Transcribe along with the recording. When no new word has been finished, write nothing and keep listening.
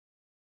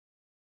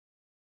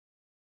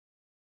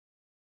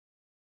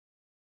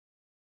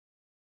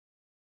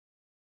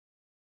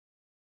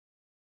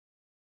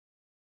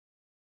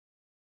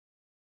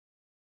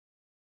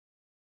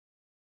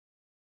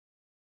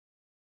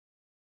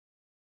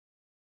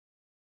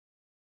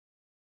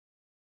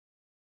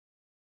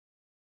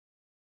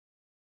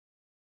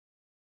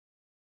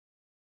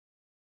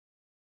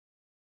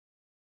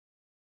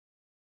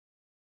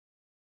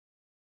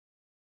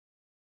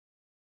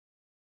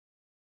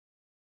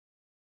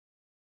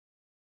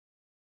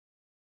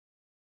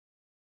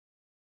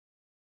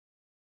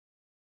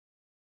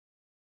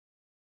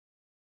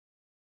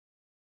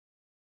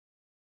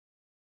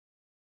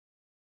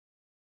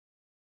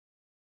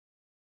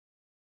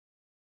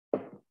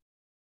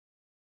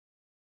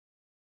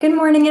Good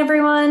morning,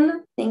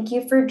 everyone. Thank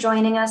you for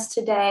joining us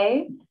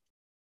today.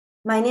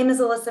 My name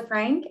is Alyssa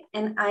Frank,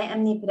 and I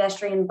am the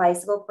pedestrian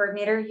bicycle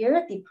coordinator here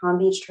at the Palm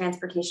Beach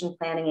Transportation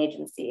Planning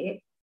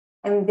Agency.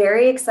 I'm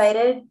very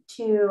excited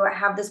to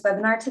have this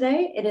webinar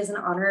today. It is in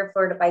honor of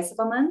Florida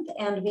Bicycle Month,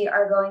 and we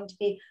are going to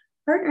be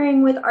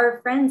partnering with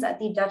our friends at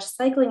the Dutch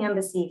Cycling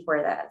Embassy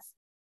for this.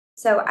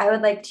 So I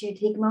would like to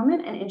take a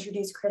moment and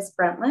introduce Chris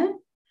Bruntlett.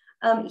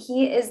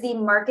 He is the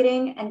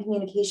Marketing and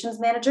Communications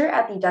Manager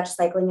at the Dutch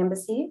Cycling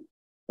Embassy,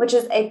 which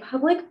is a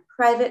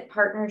public-private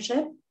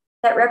partnership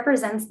that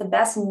represents the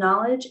best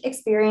knowledge,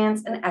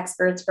 experience, and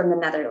experts from the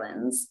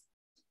Netherlands.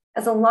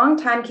 As a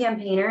longtime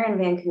campaigner in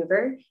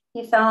Vancouver,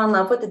 he fell in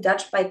love with the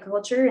Dutch bike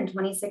culture in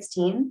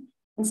 2016,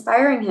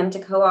 inspiring him to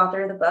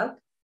co-author the book,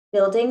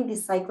 Building the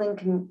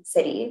Cycling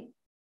City,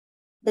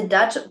 the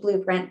Dutch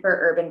Blueprint for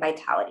Urban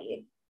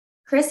Vitality.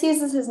 Chris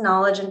uses his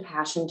knowledge and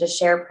passion to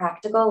share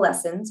practical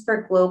lessons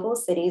for global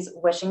cities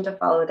wishing to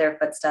follow their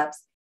footsteps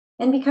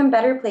and become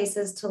better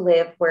places to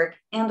live, work,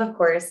 and of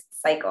course,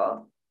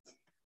 cycle.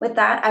 With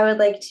that, I would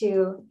like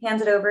to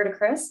hand it over to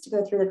Chris to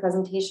go through the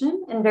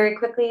presentation. And very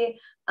quickly,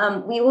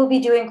 we will be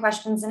doing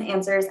questions and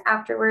answers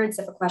afterwards.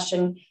 If a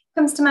question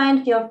comes to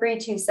mind, feel free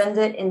to send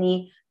it in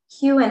the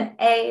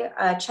Q&A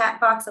chat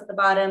box at the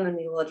bottom, and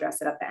we will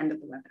address it at the end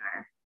of the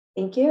webinar.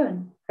 Thank you.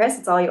 And Chris,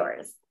 it's all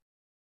yours.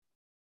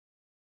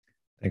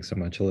 Thanks so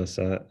much,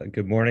 Alyssa.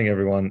 Good morning,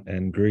 everyone,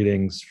 and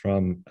greetings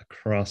from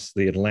across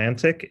the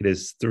Atlantic. It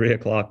is 3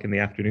 o'clock in the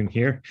afternoon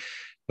here,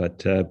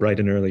 but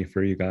bright and early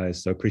for you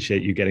guys. So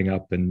appreciate you getting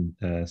up and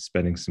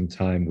spending some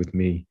time with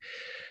me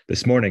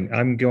this morning.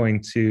 I'm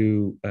going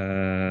to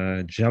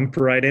jump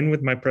right in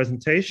with my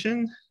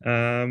presentation.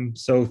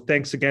 So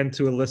thanks again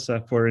to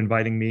Alyssa for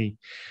inviting me,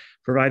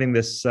 providing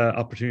this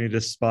opportunity to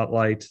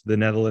spotlight the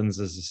Netherlands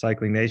as a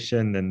cycling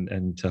nation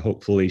and to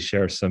hopefully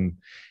share some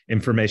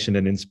information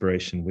and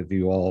inspiration with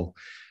you all.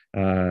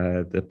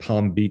 The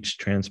Palm Beach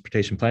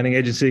Transportation Planning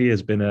Agency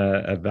has been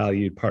a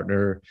valued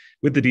partner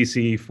with the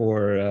DC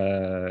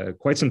for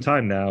quite some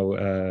time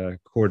now,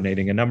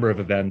 coordinating a number of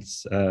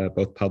events,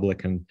 both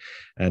public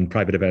and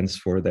private events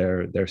for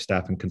their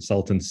staff and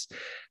consultants,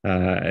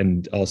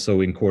 and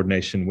also in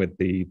coordination with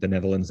the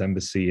Netherlands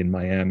Embassy in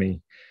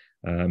Miami,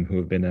 who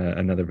have been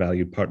another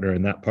valued partner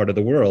in that part of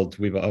the world.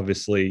 We've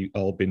obviously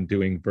all been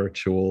doing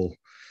virtual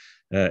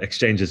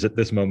exchanges at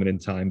this moment in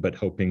time, but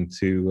hoping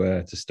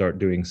to start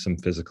doing some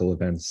physical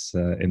events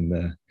in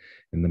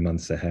the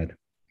months ahead.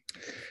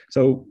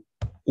 So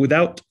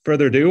without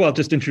further ado, I'll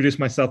just introduce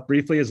myself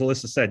briefly. As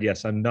Alyssa said,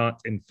 yes, I'm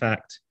not in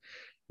fact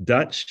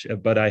Dutch,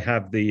 but I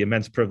have the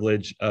immense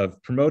privilege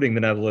of promoting the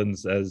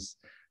Netherlands as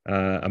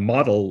a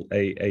model,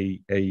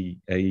 a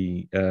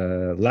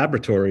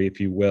laboratory, if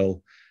you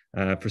will,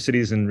 for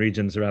cities and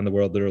regions around the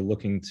world that are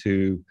looking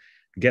to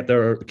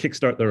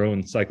kickstart their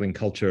own cycling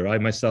culture. I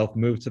myself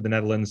moved to the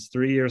Netherlands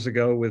 3 years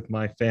ago with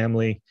my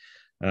family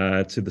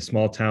to the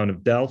small town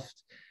of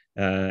Delft,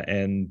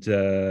 and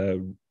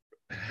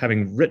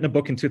having written a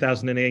book in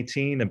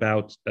 2018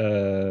 about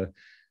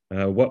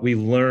what we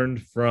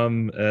learned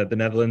from the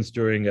Netherlands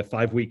during a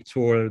 5-week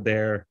tour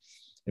there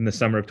in the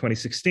summer of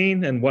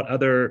 2016, and what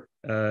other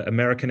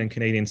American and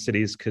Canadian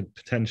cities could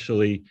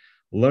potentially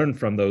learn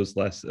from those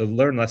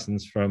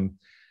lessons from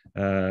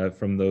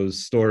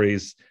those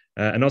stories,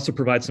 and also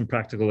provide some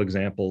practical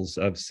examples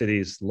of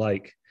cities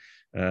like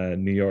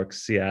New York,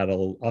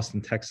 Seattle,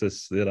 Austin,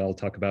 Texas, that I'll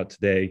talk about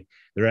today.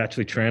 They're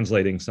actually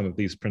translating some of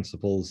these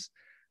principles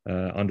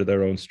onto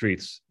their own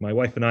streets. My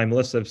wife and I,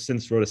 Melissa, have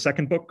since wrote a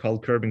second book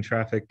called Curbing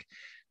Traffic.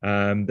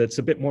 That's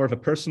a bit more of a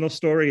personal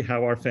story,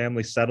 how our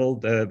family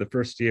settled the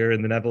first year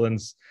in the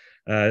Netherlands,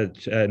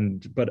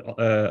 but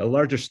a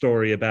larger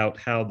story about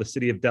how the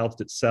city of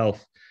Delft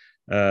itself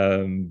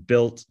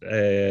built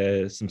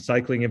some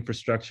cycling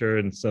infrastructure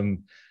and some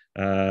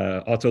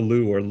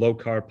autolu or low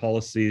car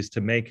policies to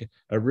make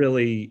a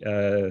really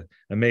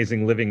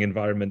amazing living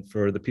environment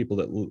for the people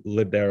that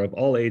live there, of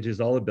all ages,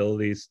 all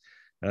abilities,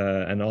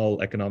 and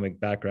all economic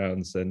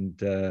backgrounds.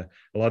 And a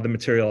lot of the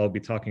material I'll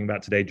be talking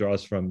about today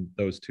draws from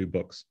those two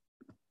books.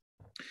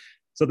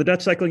 So the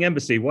Dutch Cycling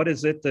Embassy, what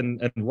is it and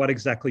what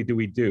exactly do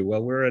we do?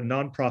 Well, we're a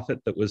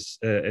nonprofit that was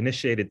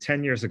initiated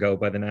 10 years ago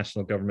by the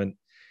national government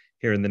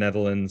here in the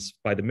Netherlands,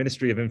 by the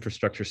Ministry of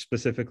Infrastructure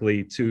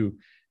specifically, to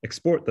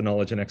export the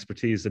knowledge and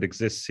expertise that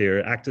exists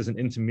here, act as an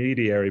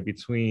intermediary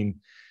between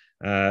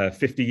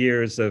 50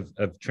 years of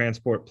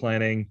transport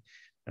planning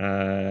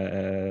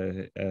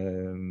and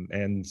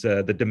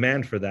the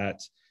demand for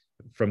that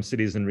from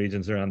cities and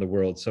regions around the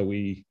world. So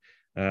we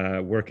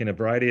work in a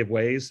variety of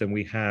ways, and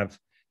we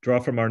draw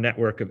from our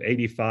network of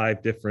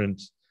 85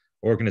 different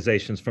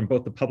organizations from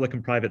both the public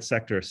and private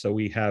sector. So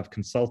we have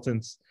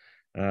consultants,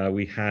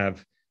 we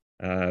have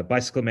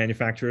bicycle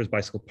manufacturers,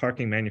 bicycle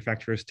parking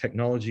manufacturers,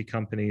 technology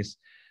companies,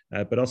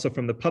 but also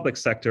from the public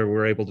sector,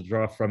 we're able to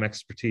draw from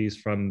expertise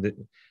from the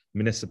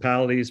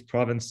municipalities,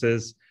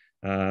 provinces,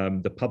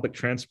 the public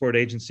transport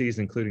agencies,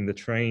 including the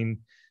train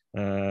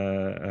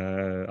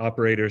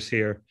operators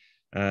here,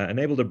 and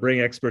able to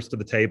bring experts to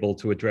the table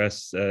to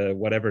address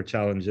whatever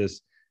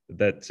challenges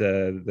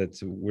that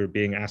we're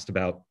being asked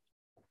about.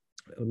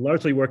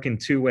 Largely work in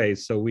two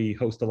ways. So we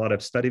host a lot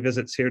of study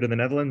visits here to the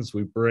Netherlands.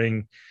 We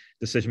bring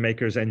decision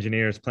makers,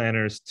 engineers,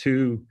 planners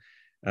to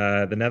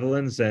the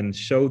Netherlands and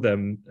show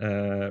them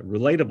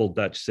relatable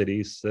Dutch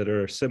cities that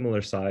are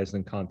similar size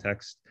and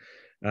context.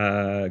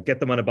 Get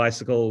them on a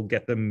bicycle,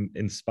 get them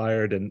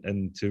inspired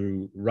and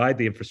to ride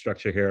the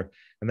infrastructure here,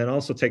 and then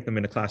also take them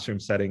in a classroom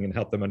setting and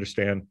help them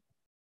understand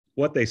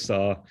what they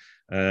saw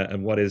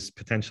and what is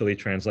potentially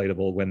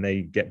translatable when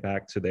they get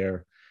back to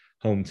their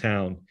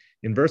hometown.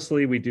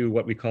 Inversely, we do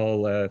what we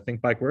call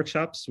Think Bike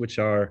workshops, which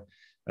are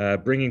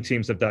bringing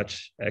teams of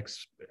Dutch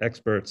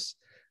experts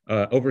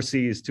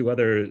overseas to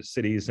other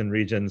cities and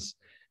regions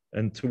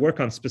and to work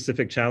on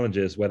specific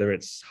challenges, whether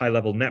it's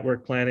high-level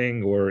network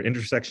planning or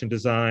intersection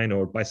design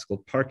or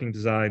bicycle parking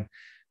design,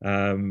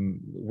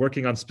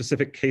 working on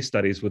specific case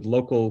studies with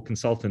local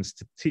consultants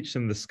to teach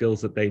them the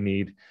skills that they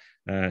need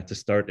to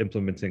start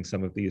implementing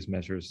some of these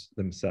measures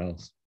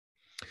themselves.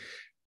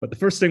 But the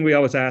first thing we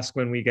always ask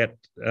when we get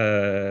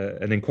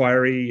an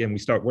inquiry and we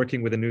start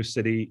working with a new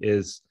city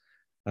is,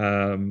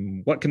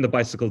 what can the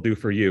bicycle do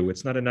for you?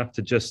 It's not enough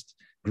to just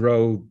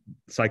grow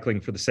cycling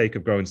for the sake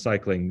of growing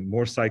cycling.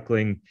 More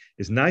cycling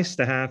is nice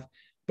to have,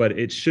 but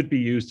it should be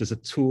used as a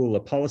tool, a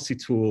policy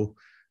tool,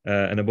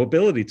 and a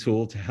mobility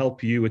tool to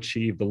help you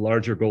achieve the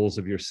larger goals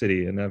of your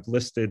city. And I've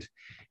listed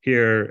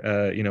here,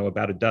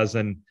 about a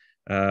dozen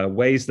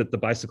ways that the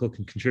bicycle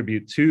can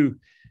contribute to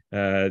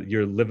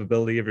your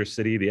livability of your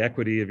city, the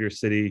equity of your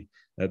city,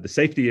 the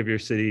safety of your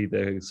city,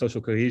 the social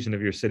cohesion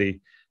of your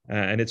city.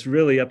 And it's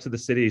really up to the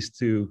cities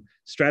to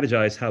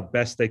strategize how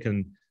best they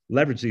can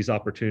leverage these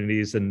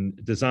opportunities and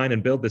design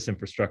and build this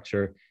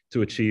infrastructure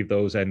to achieve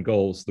those end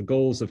goals. The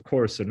goals, of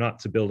course, are not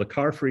to build a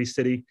car-free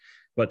city,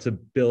 but to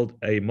build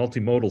a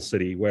multimodal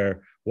city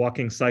where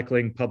walking,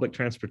 cycling, public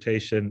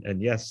transportation,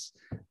 and yes,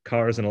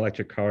 cars and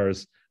electric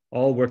cars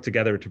all work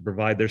together to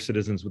provide their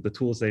citizens with the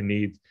tools they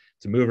need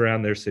to move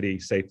around their city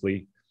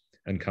safely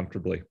and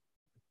comfortably.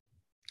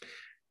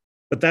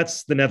 But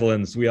that's the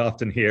Netherlands. We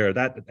often hear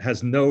that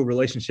has no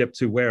relationship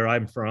to where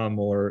I'm from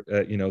or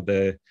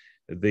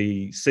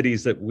the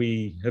cities that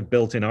we have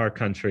built in our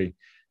country.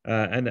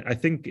 And I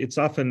think it's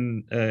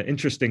often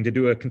interesting to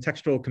do a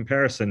contextual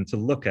comparison to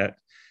look at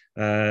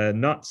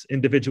not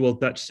individual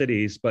Dutch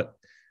cities, but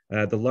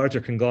the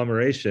larger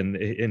conglomeration.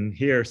 In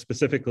here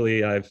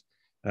specifically, I've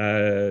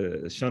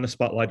shone a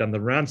spotlight on the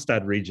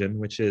Randstad region,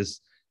 which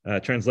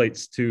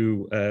translates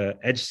to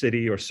edge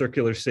city or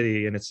circular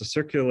city, and it's a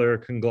circular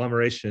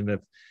conglomeration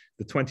of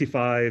the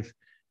 25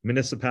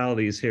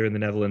 municipalities here in the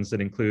Netherlands that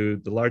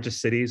include the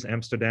largest cities: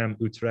 Amsterdam,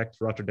 Utrecht,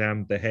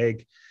 Rotterdam, The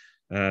Hague,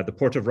 the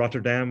Port of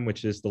Rotterdam,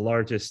 which is the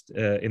largest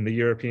in the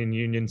European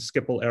Union,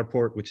 Schiphol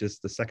Airport, which is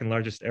the second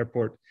largest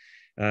airport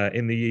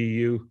in the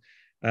EU.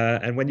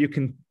 And when you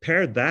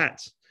compare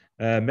that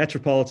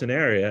metropolitan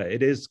area,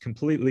 it is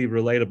completely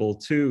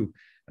relatable to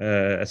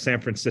a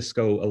San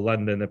Francisco, a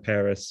London, a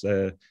Paris,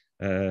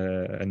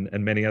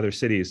 and many other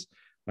cities.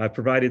 I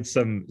provided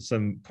some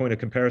point of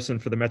comparison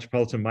for the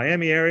metropolitan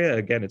Miami area.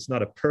 Again, it's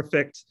not a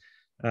perfect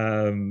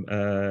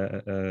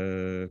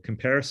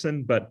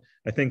comparison, but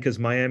I think as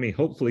Miami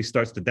hopefully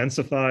starts to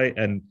densify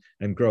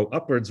and grow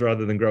upwards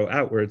rather than grow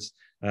outwards,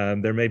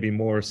 there may be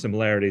more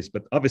similarities.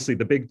 But obviously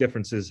the big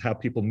difference is how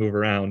people move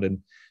around,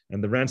 and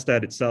the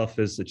Randstad itself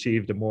has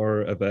achieved a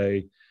more of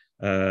a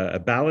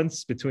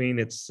balance between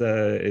its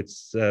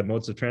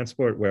modes of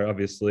transport, where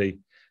obviously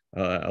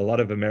a lot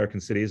of American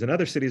cities and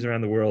other cities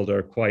around the world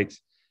are quite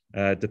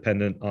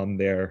dependent on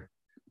their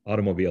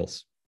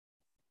automobiles.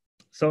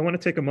 So I want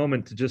to take a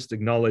moment to just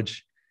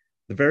acknowledge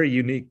the very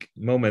unique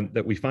moment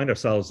that we find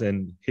ourselves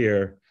in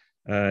here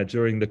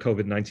during the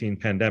COVID-19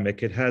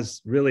 pandemic. It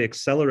has really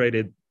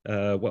accelerated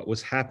what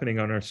was happening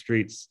on our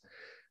streets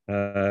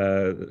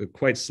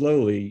quite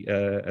slowly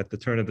at the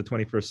turn of the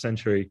 21st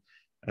century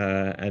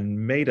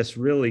and made us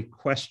really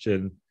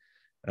question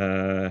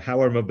how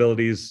our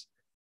mobility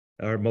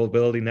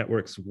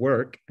networks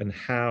work and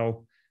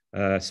how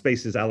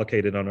space is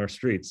allocated on our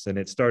streets. And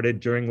it started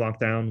during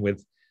lockdown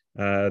with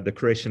the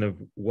creation of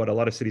what a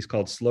lot of cities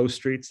called slow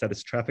streets, that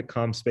is traffic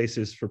calm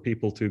spaces for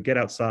people to get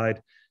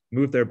outside,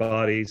 move their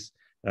bodies,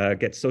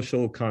 get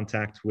social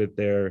contact with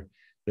their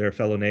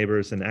fellow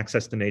neighbors and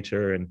access to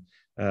nature, and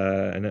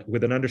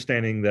with an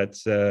understanding that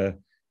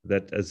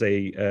as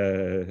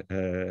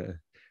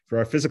for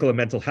our physical and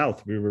mental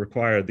health, we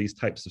require these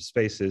types of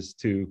spaces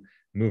to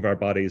move our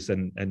bodies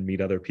and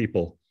meet other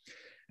people.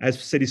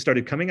 As cities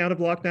started coming out of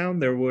lockdown,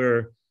 there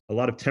were a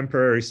lot of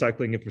temporary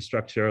cycling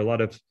infrastructure, a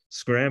lot of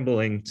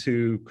scrambling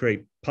to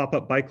create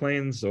pop-up bike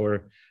lanes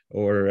or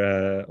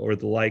the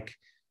like.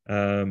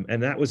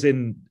 And that was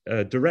in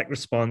direct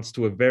response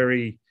to a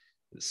very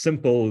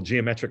simple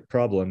geometric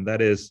problem.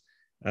 That is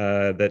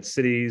that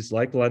cities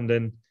like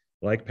London,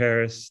 like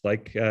Paris,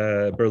 like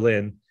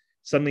Berlin,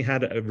 suddenly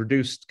had a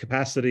reduced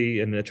capacity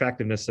and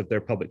attractiveness of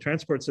their public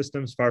transport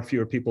systems. Far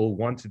fewer people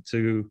wanted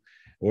to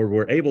or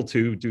were able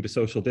to, due to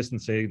social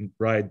distancing,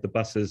 ride the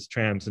buses,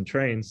 trams, and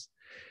trains.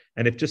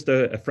 And if just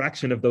a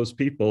fraction of those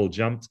people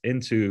jumped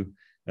into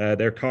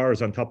their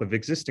cars on top of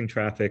existing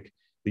traffic,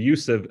 the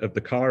use of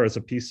the car as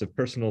a piece of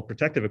personal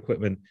protective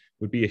equipment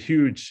would be a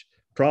huge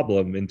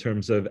problem in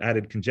terms of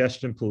added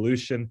congestion,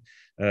 pollution,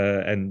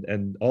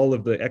 and all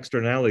of the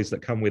externalities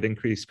that come with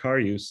increased car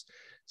use.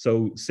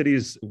 So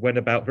cities went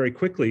about very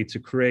quickly to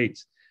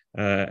create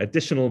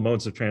additional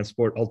modes of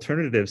transport,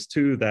 alternatives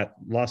to that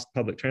lost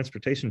public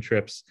transportation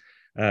trips.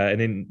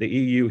 And in the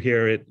EU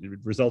here, it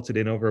resulted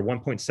in over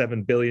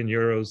 1.7 billion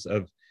euros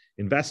of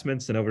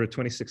investments and over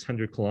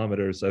 2,600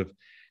 kilometers of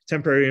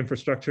temporary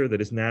infrastructure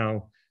that is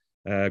now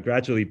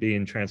gradually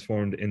being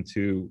transformed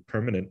into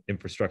permanent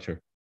infrastructure.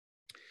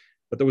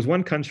 But there was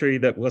one country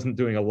that wasn't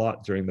doing a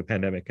lot during the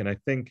pandemic. And I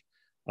think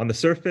on the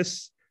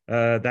surface,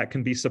 that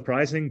can be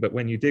surprising, but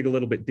when you dig a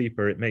little bit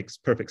deeper, it makes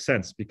perfect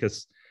sense,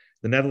 because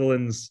the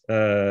Netherlands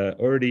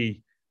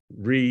already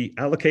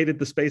reallocated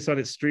the space on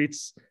its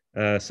streets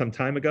some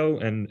time ago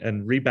and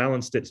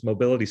rebalanced its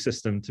mobility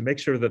system to make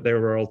sure that there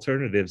were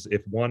alternatives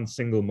if one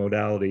single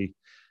modality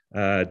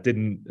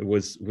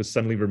was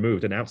suddenly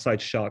removed. An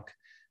outside shock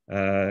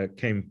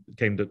came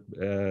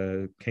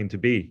to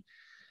be.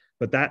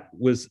 But that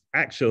was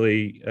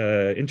actually,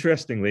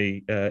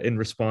 interestingly, in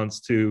response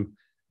to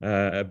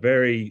a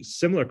very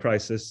similar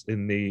crisis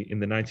in the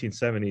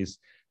 1970s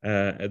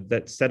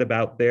that set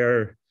about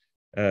their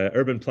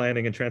urban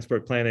planning and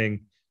transport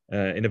planning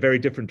in a very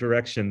different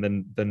direction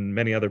than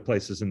many other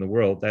places in the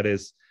world. That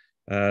is,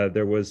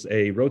 there was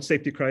a road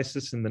safety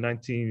crisis in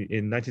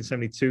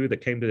 1972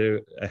 that came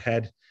to a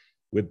head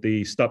with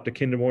the Stop the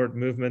Kindermoord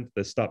movement,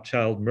 the Stop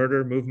Child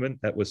Murder movement.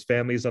 That was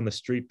families on the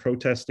street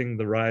protesting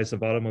the rise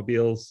of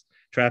automobiles,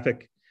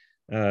 traffic,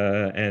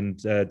 and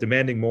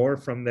demanding more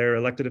from their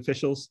elected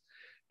officials.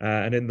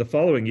 And in the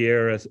following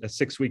year, a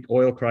 6-week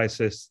oil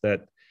crisis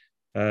that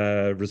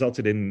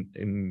resulted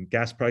in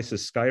gas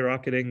prices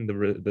skyrocketing.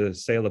 The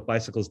sale of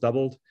bicycles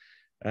doubled.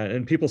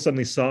 And people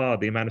suddenly saw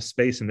the amount of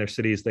space in their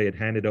cities they had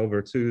handed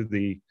over to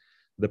the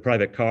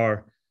private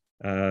car,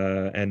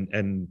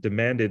 and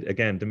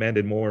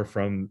demanded more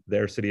from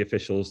their city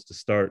officials to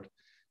start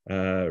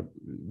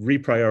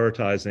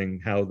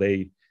reprioritizing how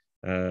they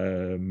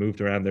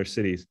moved around their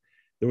cities.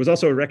 There was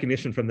also a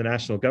recognition from the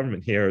national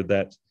government here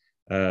that,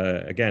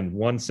 again,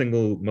 one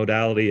single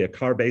modality, a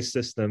car-based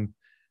system,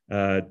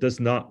 is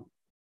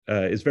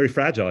very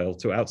fragile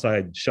to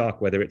outside shock,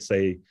 whether it's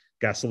a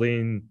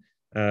gasoline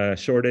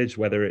shortage,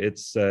 whether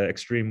it's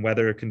extreme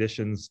weather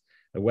conditions,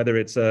 whether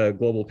it's a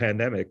global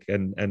pandemic,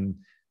 and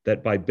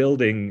that by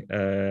building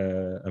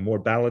a more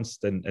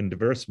balanced and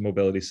diverse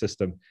mobility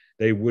system,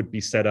 they would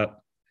be set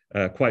up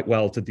quite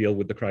well to deal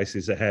with the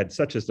crises ahead,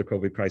 such as the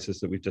COVID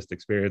crisis that we've just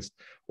experienced,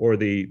 or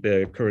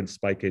the current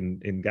spike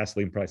in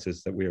gasoline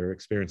prices that we are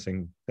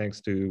experiencing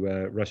thanks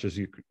to Russia's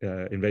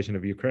invasion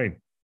of Ukraine.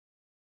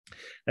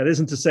 That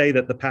isn't to say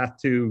that the path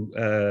to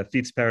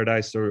Fiets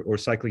Paradise or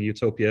cycling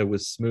utopia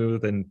was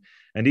smooth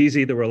and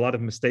easy. There were a lot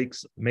of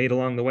mistakes made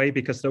along the way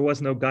because there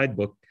was no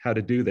guidebook how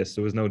to do this.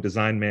 There was no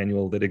design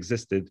manual that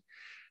existed.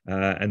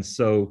 And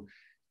so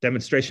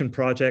demonstration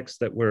projects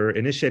that were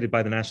initiated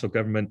by the national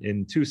government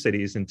in 2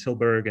 cities, in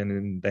Tilburg and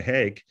in The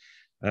Hague,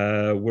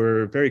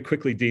 were very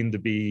quickly deemed to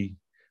be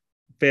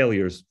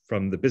failures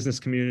from the business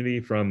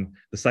community, from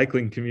the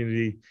cycling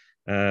community,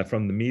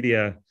 from the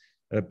media,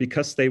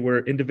 because they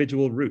were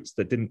individual routes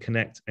that didn't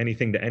connect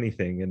anything to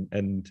anything,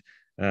 and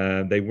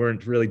they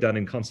weren't really done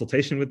in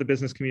consultation with the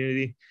business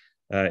community.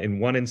 In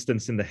one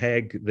instance in The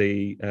Hague,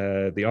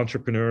 the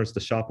entrepreneurs, the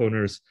shop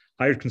owners,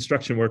 hired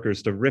construction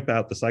workers to rip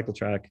out the cycle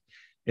track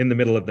in the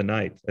middle of the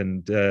night.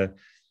 And there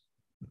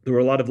were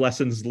a lot of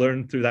lessons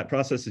learned through that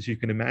process, as you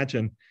can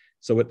imagine.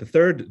 So at the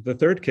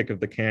third kick of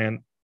the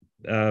can,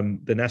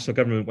 the national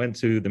government went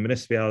to the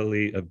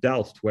municipality of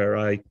Delft, where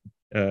I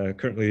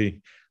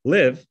currently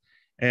live,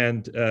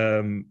 and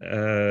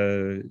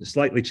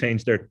slightly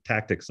changed their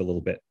tactics a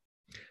little bit.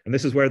 And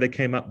this is where they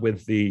came up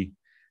with the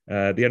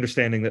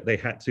understanding that they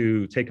had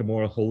to take a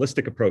more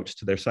holistic approach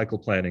to their cycle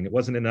planning. It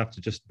wasn't enough to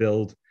just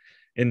build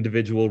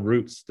individual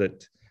routes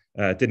that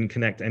didn't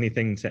connect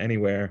anything to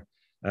anywhere.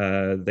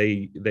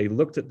 They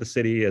looked at the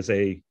city as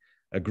a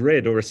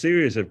grid or a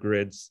series of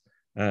grids,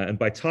 and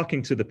by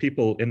talking to the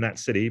people in that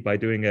city, by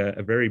doing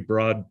a very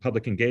broad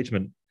public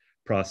engagement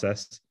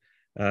process,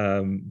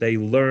 they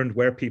learned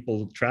where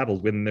people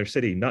traveled within their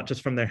city, not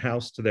just from their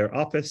house to their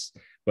office,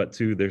 but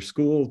to their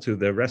school, to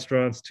their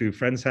restaurants, to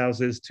friends'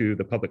 houses, to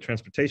the public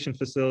transportation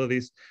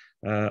facilities,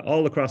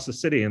 all across the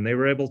city. And they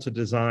were able to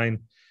design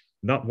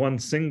not one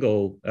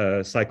single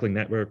cycling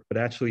network, but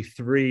actually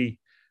 3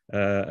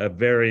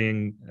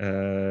 varying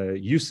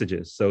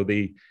usages. So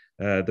the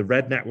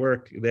red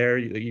network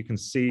there that you can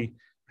see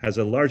has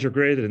a larger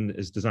grid and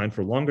is designed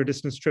for longer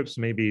distance trips,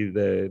 maybe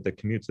the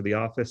commute to the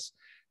office.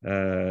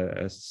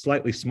 A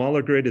slightly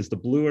smaller grid is the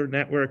bluer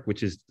network,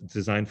 which is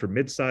designed for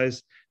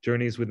mid-size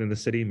journeys within the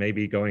city,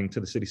 maybe going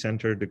to the city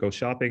center to go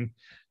shopping.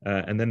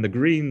 And then the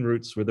green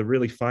routes were the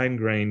really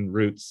fine-grained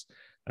routes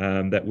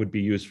that would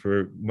be used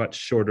for much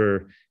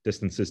shorter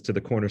distances to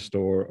the corner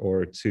store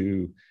or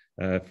to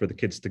for the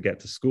kids to get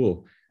to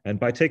school. And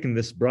by taking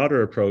this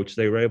broader approach,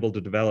 they were able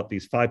to develop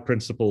these 5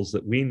 principles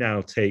that we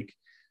now take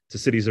to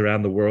cities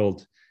around the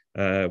world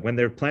when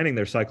they're planning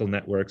their cycle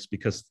networks,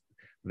 because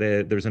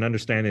there's an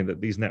understanding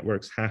that these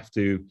networks have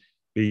to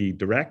be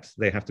direct,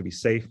 they have to be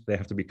safe, they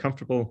have to be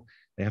comfortable,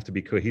 they have to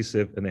be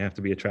cohesive, and they have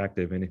to be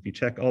attractive. And if you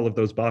check all of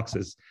those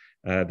boxes,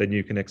 then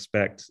you can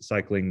expect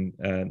cycling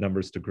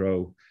numbers to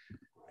grow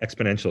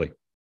exponentially.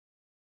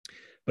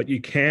 But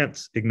you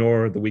can't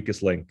ignore the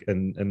weakest link.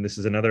 And this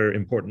is another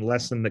important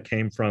lesson that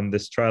came from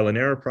this trial and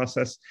error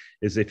process,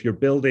 is if you're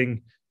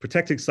building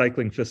protected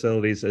cycling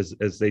facilities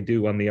as they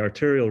do on the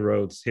arterial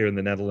roads here in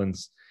the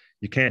Netherlands,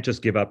 you can't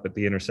just give up at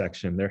the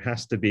intersection. There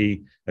has to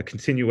be a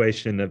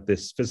continuation of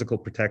this physical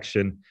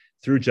protection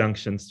through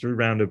junctions, through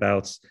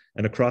roundabouts,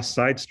 and across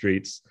side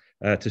streets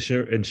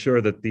to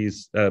ensure that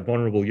these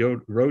vulnerable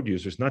road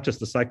users, not just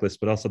the cyclists,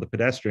 but also the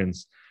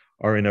pedestrians,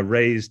 are in a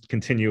raised,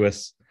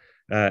 continuous,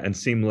 and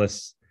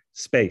seamless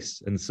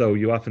space. And so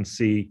you often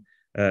see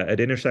at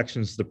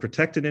intersections, the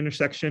protected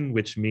intersection,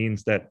 which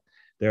means that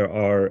there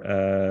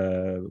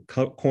are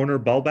corner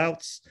bulb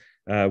outs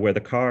where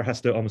the car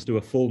has to almost do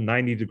a full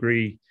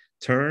 90-degree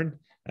turn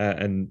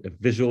and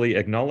visually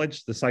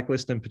acknowledge the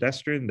cyclist and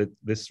pedestrian. That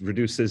this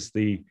reduces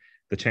the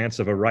chance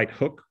of a right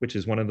hook, which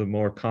is one of the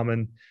more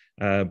common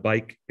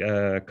bike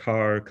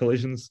car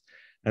collisions.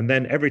 And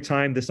then every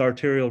time this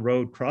arterial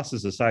road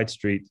crosses a side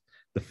street,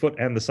 the foot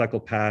and the cycle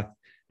path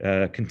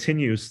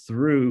continues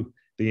through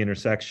the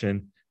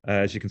intersection,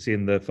 as you can see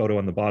in the photo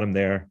on the bottom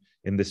there,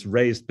 in this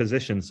raised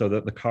position, so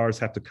that the cars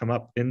have to come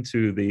up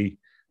into the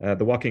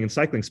walking and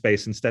cycling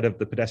space instead of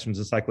the pedestrians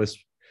and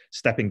cyclists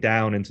stepping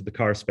down into the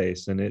car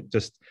space. And it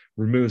just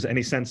removes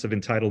any sense of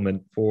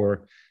entitlement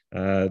for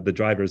the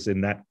drivers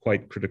in that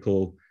quite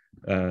critical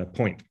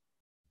point.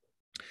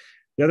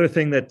 The other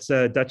thing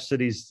that Dutch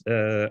cities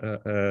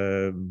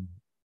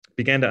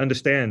began to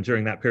understand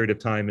during that period of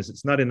time is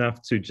it's not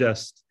enough to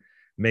just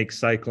make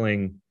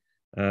cycling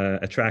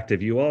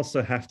attractive. You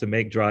also have to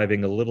make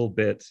driving a little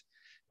bit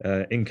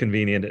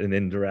inconvenient and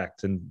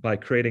indirect. And by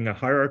creating a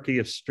hierarchy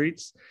of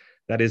streets,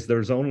 that is,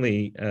 there's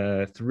only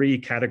 3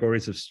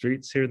 categories of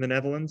streets here in the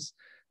Netherlands: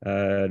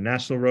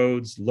 national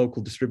roads,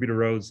 local distributor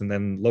roads, and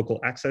then local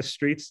access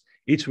streets,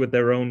 each with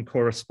their own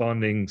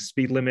corresponding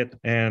speed limit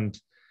and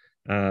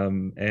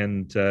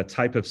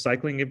type of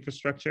cycling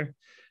infrastructure,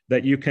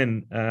 that you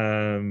can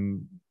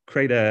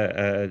create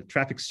a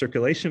traffic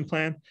circulation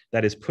plan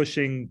that is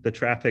pushing the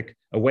traffic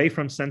away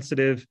from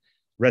sensitive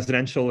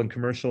residential and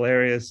commercial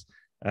areas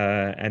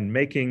and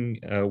making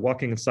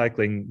walking and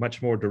cycling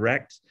much more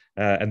direct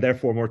and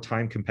therefore more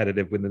time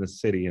competitive within the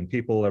city. And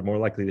people are more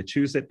likely to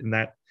choose it in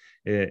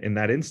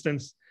that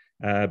instance.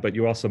 But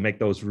you also make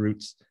those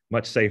routes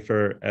much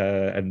safer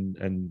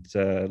and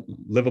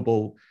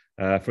livable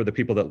for the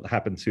people that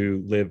happen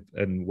to live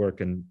and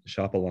work and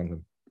shop along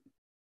them.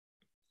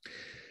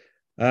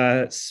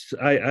 I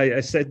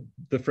said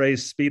the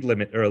phrase speed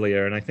limit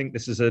earlier, and I think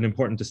this is an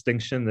important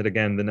distinction that,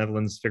 again, the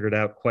Netherlands figured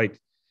out quite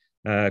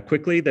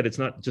quickly, that it's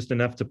not just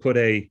enough to put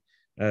a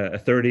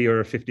 30 or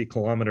a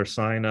 50-kilometer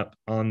sign up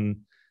on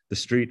the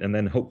street and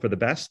then hope for the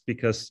best,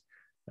 because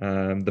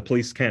the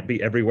police can't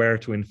be everywhere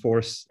to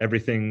enforce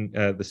everything,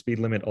 the speed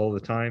limit all the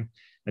time.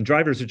 And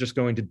drivers are just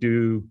going to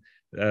do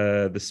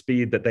the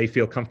speed that they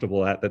feel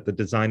comfortable at, that the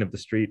design of the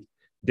street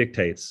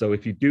dictates. So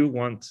if you do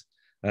want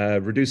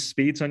reduced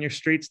speeds on your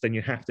streets, then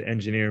you have to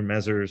engineer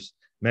measures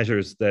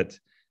that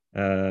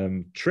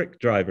trick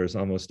drivers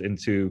almost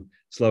into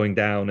slowing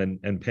down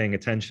and paying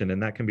attention.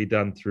 And that can be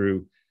done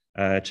through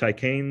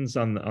chicanes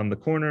on the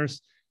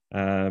corners,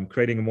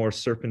 creating a more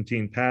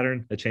serpentine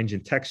pattern, a change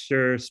in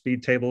texture,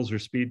 speed tables or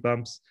speed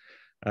bumps.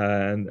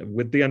 And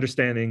with the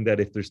understanding that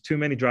if there's too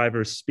many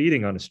drivers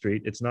speeding on a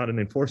street, it's not an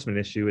enforcement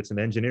issue, it's an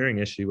engineering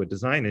issue, a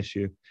design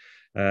issue.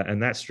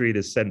 And that street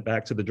is sent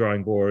back to the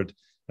drawing board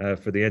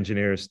for the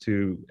engineers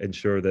to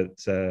ensure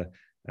that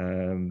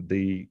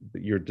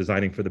you're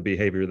designing for the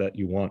behavior that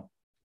you want.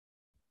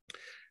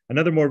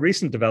 Another more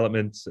recent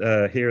development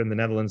here in the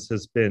Netherlands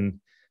has been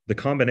the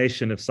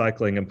combination of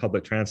cycling and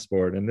public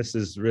transport. And this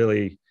is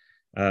really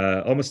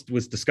almost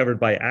was discovered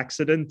by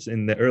accident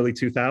in the early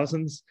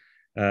 2000s.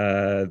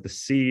 The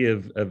sea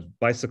of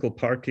bicycle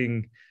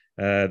parking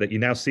that you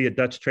now see at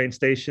Dutch train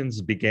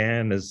stations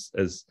began as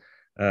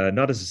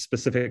not as a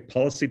specific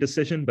policy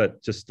decision,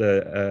 but just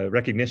a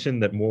recognition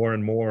that more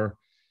and more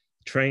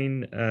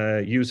train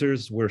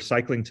users were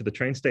cycling to the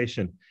train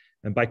station.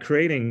 And by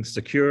creating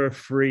secure,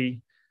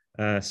 free,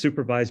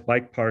 supervised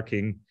bike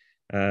parking,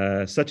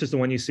 such as the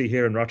one you see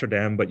here in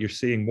Rotterdam, but you're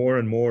seeing more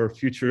and more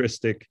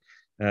futuristic,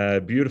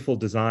 beautiful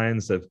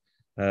designs of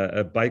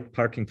bike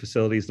parking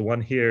facilities. The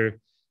one here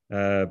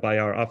by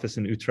our office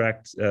in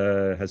Utrecht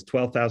has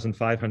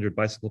 12,500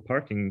 bicycle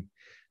parking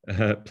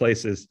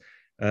places.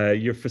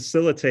 You're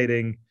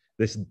facilitating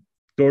this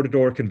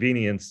door-to-door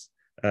convenience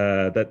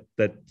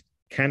that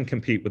can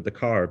compete with the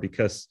car,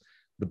 because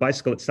the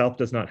bicycle itself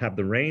does not have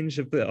the range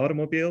of the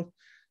automobile,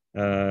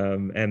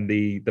 and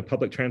the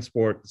public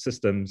transport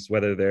systems,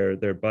 whether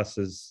they're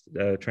buses,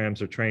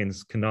 trams, or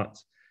trains, cannot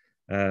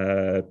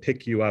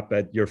pick you up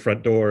at your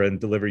front door and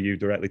deliver you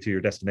directly to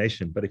your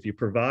destination. But if you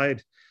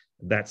provide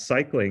that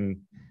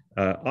cycling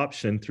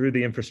option through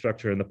the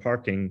infrastructure and the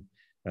parking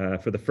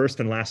for the first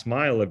and last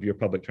mile of your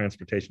public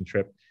transportation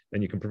trip,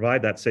 then you can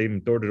provide that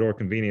same door-to-door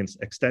convenience,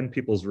 extend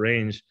people's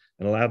range,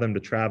 and allow them to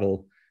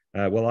travel.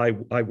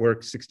 I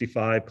work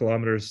 65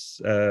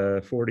 kilometers,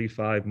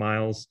 45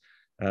 miles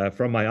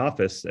from my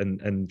office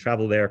and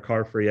travel there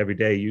car-free every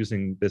day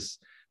using this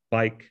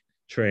bike,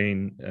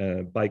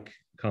 train, bike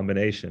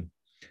combination.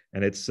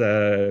 And it's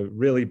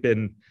really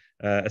been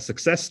a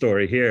success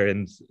story here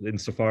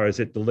insofar as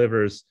it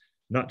delivers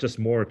not just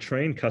more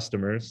train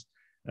customers,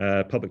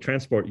 public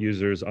transport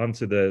users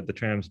onto the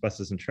trams,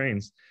 buses, and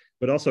trains,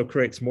 but also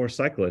creates more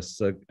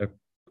cyclists.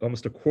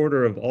 Almost a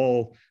quarter of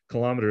all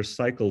kilometers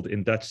cycled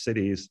in Dutch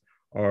cities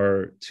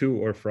are to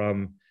or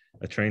from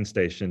a train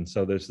station.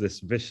 So there's this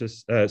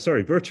virtuous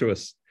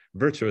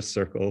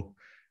circle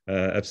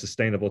of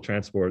sustainable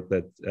transport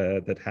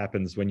that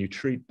happens when you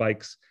treat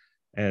bikes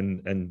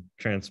and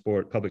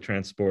public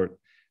transport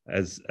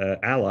as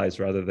allies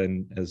rather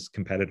than as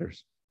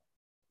competitors.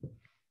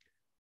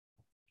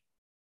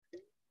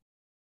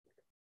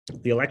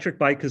 The electric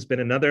bike has been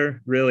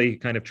another really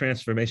kind of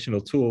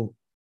transformational tool,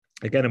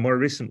 again, a more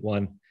recent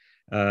one.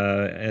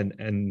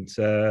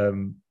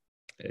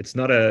 It's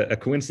not a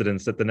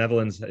coincidence that the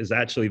Netherlands is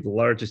actually the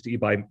largest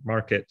e-bike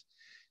market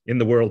in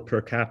the world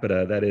per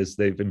capita. That is,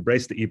 they've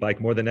embraced the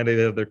e-bike more than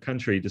any other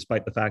country,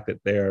 despite the fact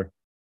that they're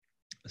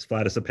as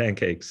flat as a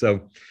pancake.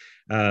 So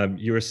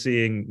you are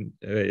seeing,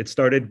 it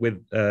started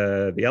with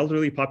the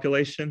elderly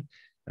population,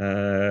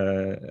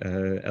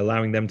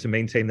 allowing them to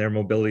maintain their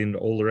mobility in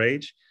older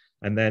age,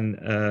 and then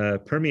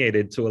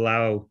permeated to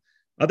allow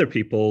other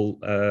people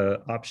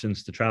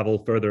options to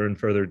travel further and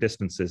further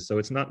distances. So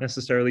it's not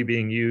necessarily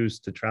being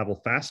used to travel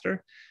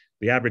faster.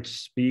 The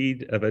average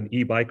speed of an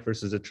e-bike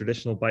versus a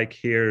traditional bike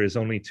here is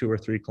only 2 or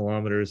 3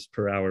 kilometers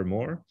per hour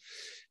more,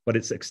 but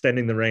it's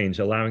extending the range,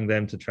 allowing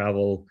them to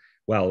travel.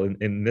 Well,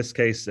 in this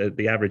case,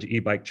 the average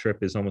e-bike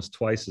trip is almost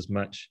twice as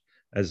much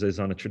as is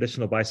on a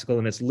traditional bicycle,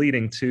 and it's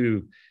leading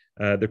to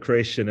the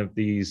creation of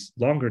these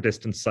longer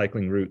distance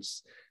cycling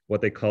routes,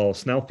 what they call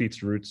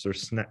snelfiets routes or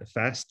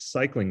fast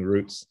cycling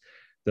routes,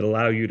 that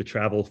allow you to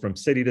travel from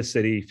city to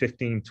city,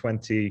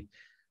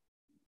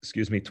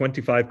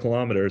 25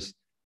 kilometers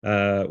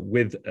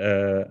with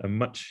a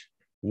much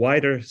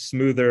wider,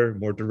 smoother,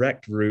 more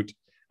direct route,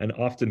 and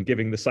often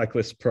giving the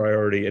cyclist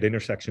priority at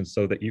intersections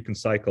so that you can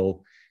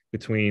cycle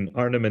between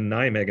Arnhem and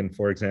Nijmegen,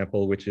 for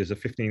example, which is a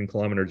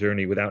 15-kilometer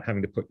journey without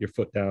having to put your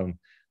foot down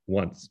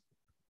once.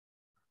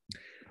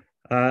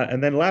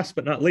 And then last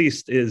but not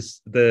least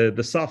is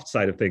the soft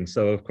side of things.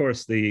 So of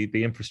course, the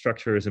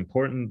infrastructure is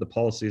important, the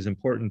policy is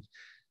important,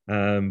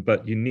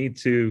 but you need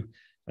to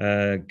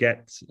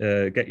get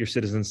your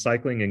citizens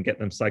cycling and get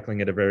them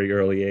cycling at a very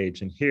early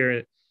age. And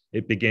here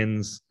it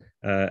begins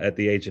at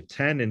the age of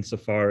 10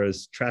 insofar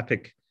as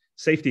traffic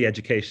safety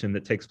education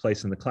that takes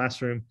place in the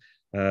classroom.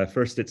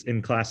 First, it's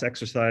in-class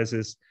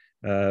exercises,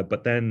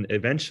 but then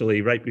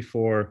eventually, right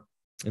before,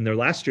 in their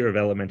last year of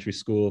elementary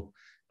school,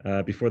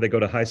 before they go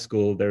to high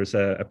school, there's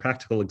a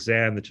practical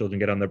exam. The children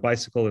get on their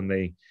bicycle and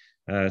they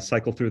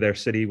cycle through their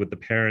city with the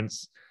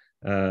parents,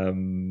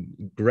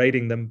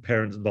 grading them,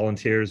 parents,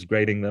 volunteers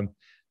grading them.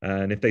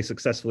 And if they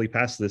successfully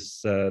pass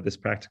this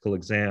practical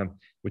exam,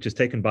 which is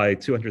taken by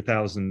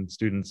 200,000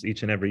 students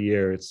each and every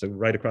year, it's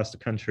right across the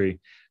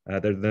country,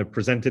 they're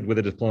presented with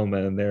a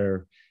diploma and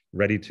they're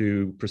ready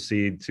to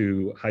proceed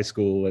to high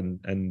school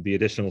and the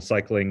additional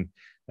cycling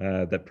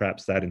that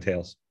perhaps that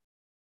entails.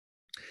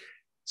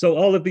 So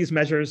all of these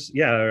measures,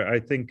 I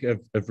think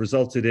have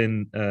resulted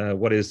in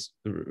what is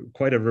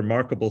quite a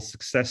remarkable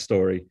success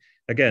story.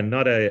 Again,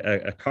 not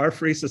a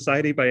car-free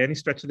society by any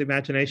stretch of the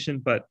imagination,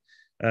 but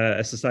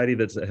a society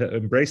that's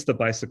embraced the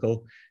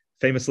bicycle,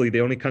 famously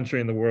the only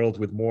country in the world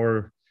with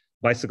more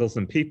bicycles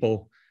than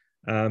people.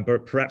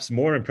 But perhaps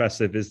more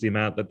impressive is the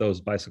amount that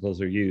those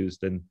bicycles are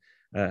used. And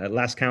at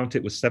last count,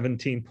 it was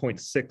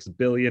 17.6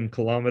 billion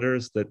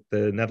kilometers that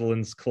the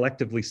Netherlands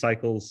collectively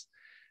cycles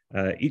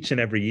each and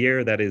every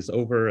year. That is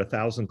over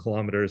 1,000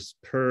 kilometers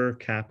per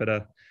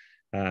capita,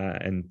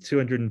 and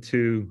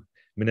 202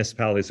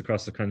 municipalities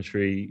across the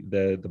country.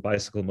 The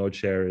bicycle mode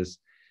share is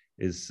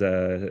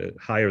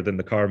higher than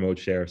the car mode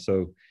share.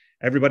 So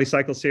everybody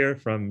cycles here,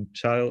 from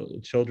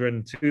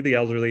children to the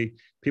elderly,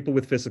 people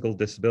with physical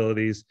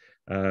disabilities.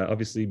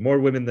 Obviously, more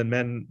women than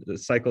men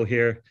cycle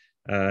here,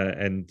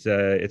 and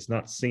it's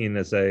not seen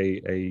as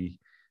a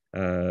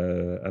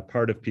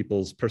part of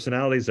people's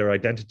personalities, their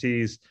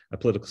identities, a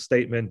political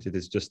statement. It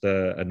is just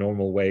a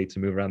normal way to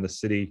move around the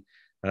city.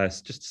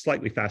 It's just a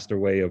slightly faster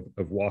way of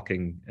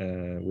walking,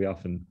 we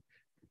often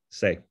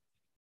say.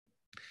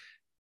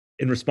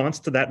 In response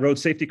to that road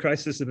safety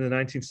crisis in the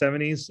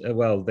 1970s,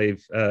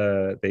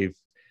 they've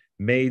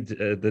made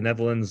the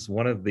Netherlands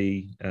one of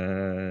the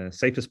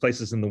safest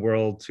places in the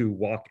world to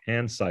walk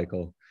and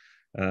cycle.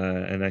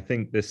 And I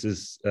think this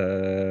is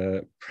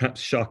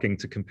perhaps shocking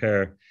to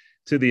compare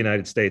to the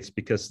United States,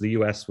 because the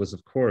US was,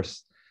 of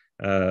course,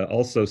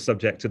 also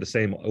subject to the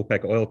same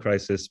OPEC oil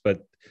crisis,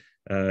 but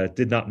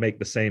did not make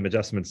the same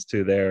adjustments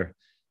to their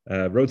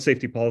road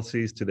safety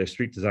policies, to their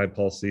street design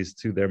policies,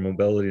 to their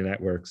mobility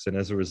networks. And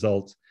as a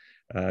result,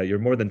 you're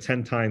more than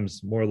 10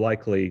 times more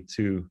likely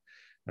to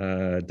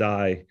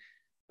die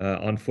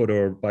on foot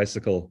or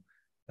bicycle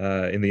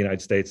in the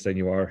United States than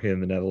you are here in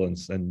the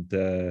Netherlands.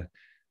 And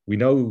we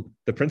know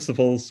the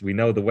principles, we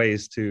know the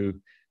ways to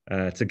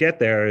get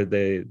there.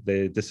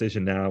 The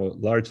decision now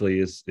largely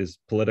is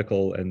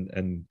political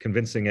and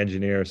convincing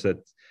engineers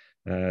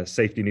that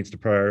safety needs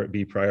to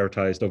be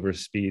prioritized over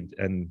speed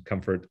and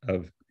comfort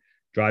of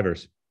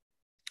drivers.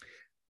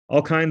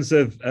 All kinds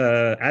of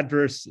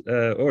adverse,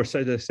 or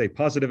so to say,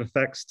 positive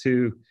effects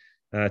to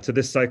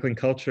this cycling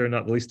culture,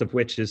 not the least of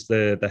which is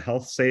the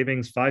health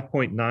savings.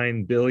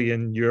 5.9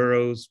 billion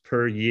euros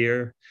per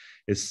year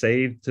is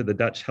saved to the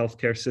Dutch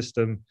healthcare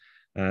system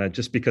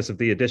just because of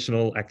the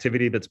additional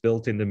activity that's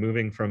built into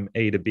moving from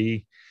A to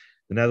B.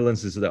 The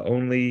Netherlands is the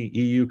only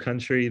EU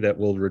country that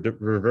will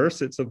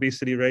reverse its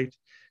obesity rate.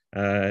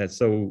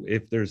 So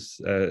if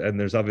there's, and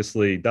there's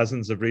obviously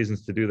dozens of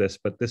reasons to do this,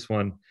 but this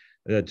one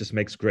just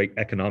makes great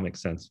economic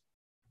sense.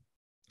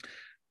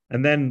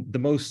 And then the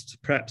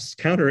most perhaps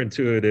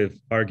counterintuitive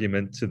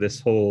argument to this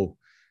whole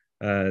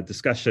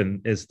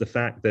discussion is the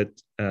fact that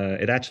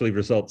it actually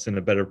results in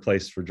a better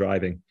place for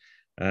driving.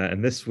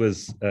 And this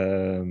was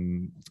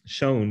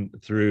shown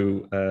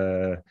through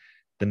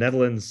the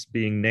Netherlands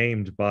being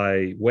named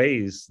by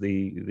Waze,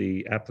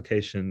 the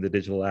application, the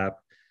digital app,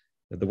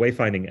 the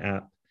wayfinding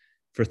app,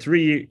 for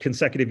 3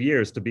 consecutive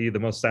years to be the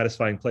most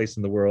satisfying place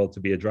in the world to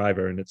be a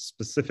driver. And it's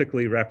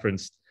specifically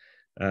referenced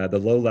the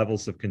low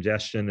levels of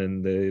congestion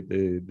and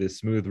the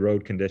smooth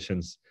road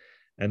conditions.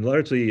 And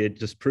largely it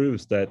just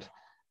proves that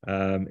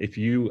if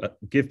you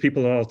give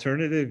people an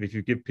alternative, if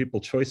you give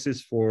people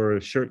choices for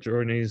short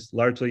journeys,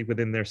 largely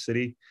within their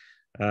city,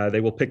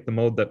 they will pick the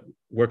mode that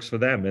works for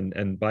them.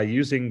 And by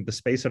using the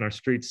space on our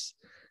streets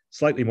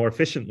slightly more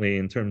efficiently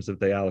in terms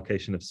of the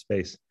allocation of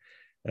space,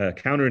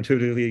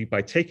 counterintuitively,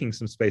 by taking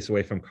some space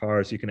away from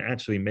cars, you can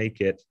actually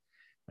make it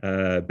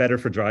better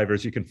for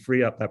drivers. You can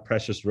free up that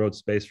precious road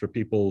space for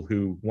people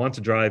who want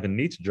to drive and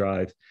need to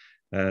drive,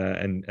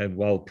 and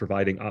while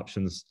providing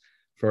options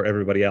for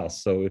everybody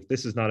else. So if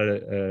this is not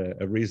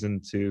a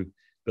reason to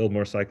build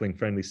more cycling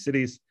friendly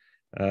cities,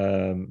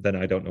 then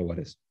I don't know what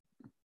is.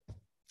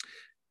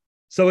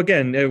 So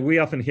again, we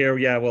often hear,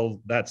 yeah,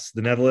 well, that's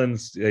the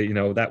Netherlands,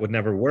 that would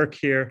never work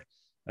here.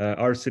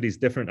 Our city's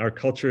different, our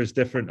culture is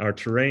different, our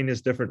terrain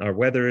is different, our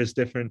weather is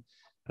different.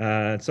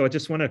 So I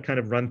just want to kind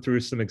of run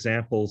through some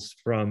examples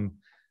from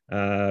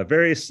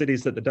various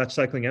cities that the Dutch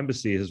Cycling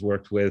Embassy has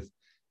worked with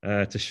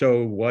to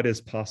show what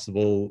is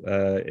possible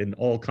in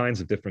all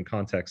kinds of different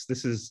contexts.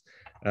 This is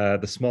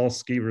the small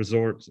ski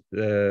resort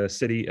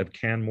city of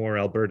Canmore,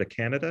 Alberta,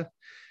 Canada,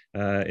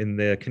 in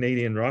the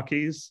Canadian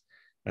Rockies,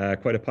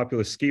 quite a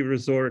popular ski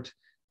resort.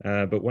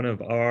 But one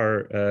of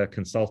our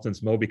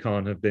consultants,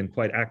 Mobicon, have been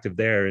quite active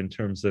there in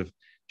terms of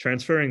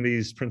transferring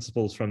these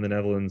principles from the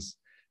Netherlands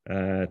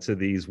to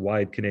these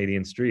wide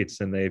Canadian streets.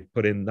 And they've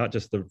put in not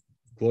just the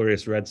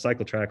glorious red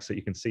cycle tracks that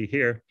you can see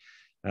here,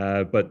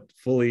 but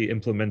fully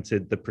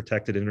implemented the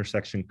protected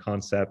intersection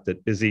concept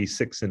at busy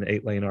 6- and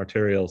 8-lane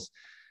arterials.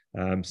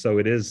 So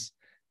it is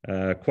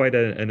quite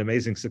an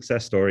amazing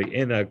success story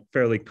in a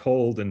fairly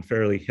cold and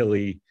fairly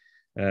hilly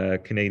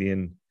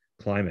Canadian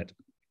climate.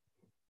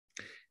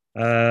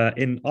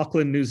 In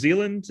Auckland, New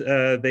Zealand,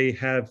 they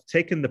have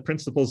taken the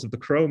principles of the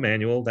Crow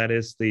Manual, that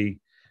is the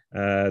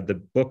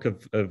book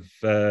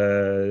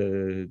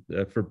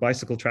for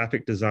bicycle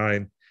traffic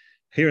design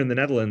here in the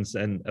Netherlands,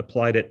 and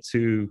applied it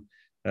to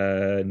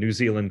New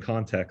Zealand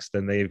context.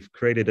 And they've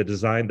created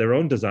their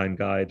own design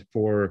guide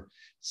for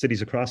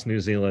cities across New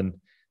Zealand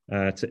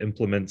to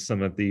implement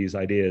some of these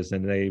ideas.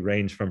 And they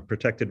range from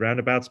protected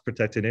roundabouts,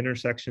 protected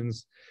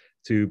intersections,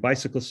 to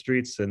bicycle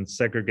streets and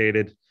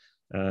segregated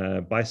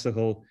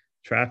bicycle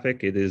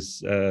traffic. It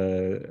is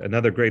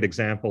another great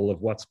example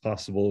of what's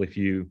possible if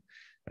you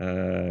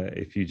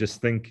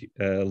just think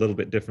a little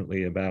bit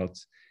differently about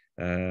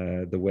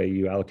the way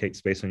you allocate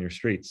space on your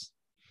streets.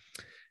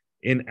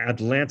 In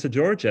Atlanta,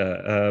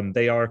 Georgia,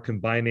 they are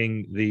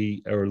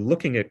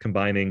looking at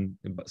combining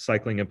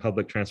cycling and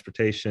public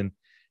transportation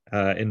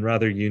in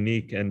rather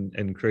unique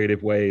and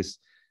creative ways.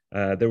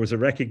 There was a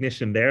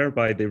recognition there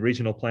by the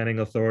regional planning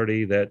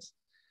authority that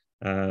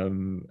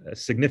a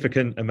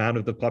significant amount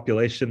of the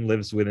population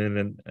lives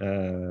within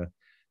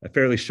a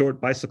fairly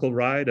short bicycle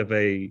ride of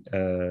a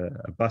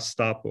bus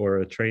stop or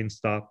a train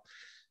stop.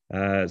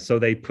 So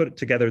they put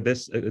together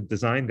this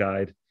design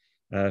guide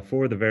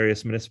for the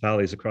various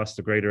municipalities across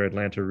the greater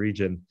Atlanta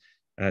region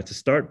to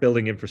start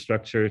building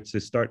infrastructure, to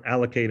start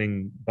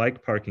allocating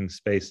bike parking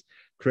space,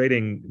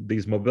 creating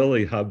these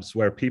mobility hubs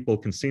where people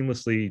can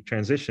seamlessly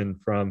transition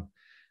from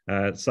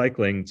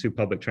cycling to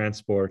public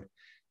transport.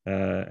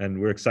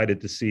 And we're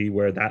excited to see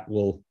where that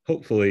will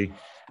hopefully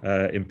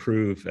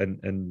improve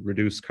and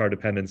reduce car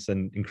dependence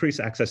and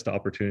increase access to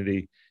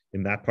opportunity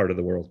in that part of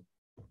the world.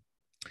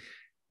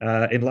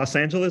 In Los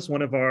Angeles,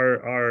 one of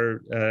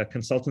our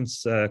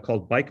consultants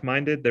called Bike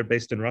Minded, they're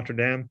based in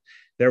Rotterdam.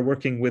 They're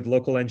working with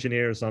local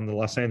engineers on the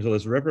Los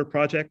Angeles River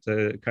project,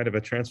 kind of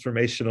a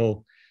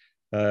transformational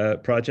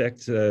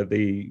project.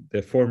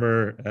 The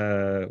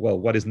former,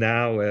 what is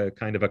now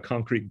kind of a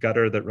concrete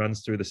gutter that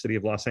runs through the city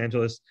of Los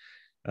Angeles.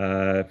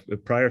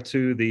 Prior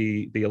to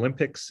the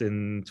Olympics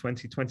in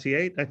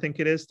 2028, I think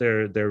it is,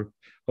 they're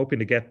hoping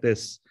to get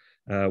this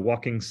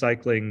walking,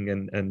 cycling,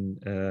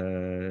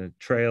 and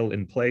trail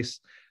in place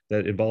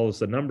that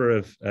involves a number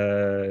of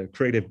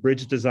creative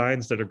bridge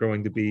designs that are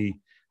going to be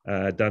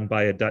done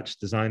by a Dutch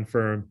design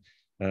firm.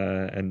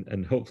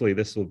 And hopefully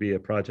this will be a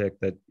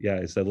project that,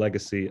 is a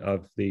legacy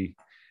of the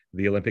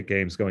Olympic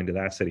Games going to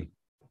that city.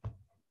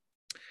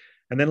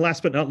 And then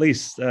last but not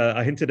least,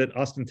 I hinted at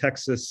Austin,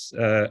 Texas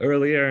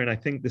earlier, and I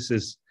think this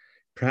is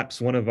perhaps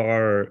one of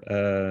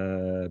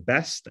our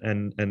best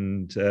and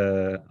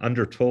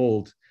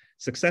undertold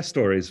success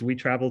stories. We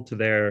traveled to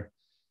there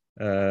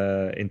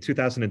in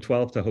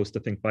 2012 to host a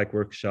Think Bike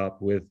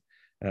workshop with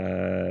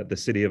the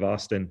city of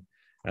Austin.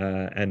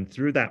 And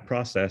through that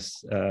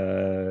process,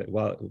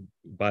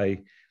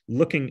 by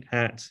looking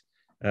at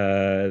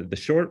the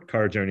short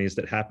car journeys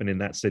that happen in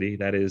that city,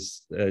 that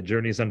is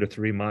journeys under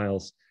 3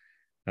 miles,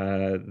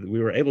 we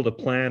were able to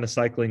plan a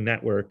cycling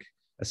network,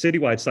 a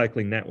citywide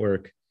cycling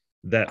network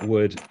that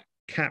would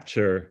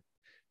capture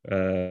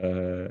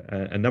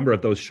a number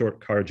of those short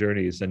car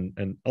journeys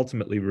and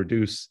ultimately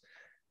reduce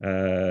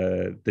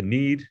the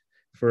need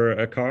for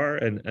a car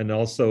and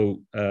also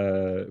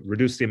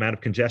reduce the amount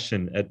of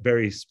congestion at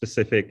very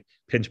specific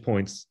pinch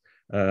points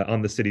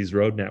on the city's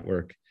road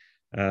network.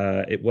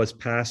 It was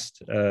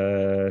passed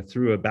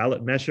through a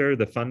ballot measure,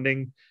 the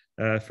funding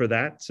for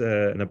that,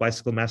 and a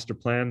bicycle master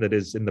plan that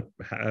is in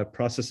the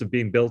process of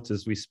being built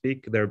as we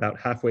speak. They're about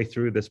halfway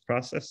through this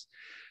process.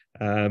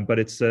 But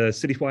it's a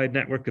citywide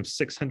network of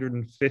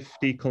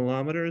 650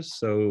 kilometers,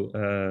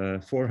 so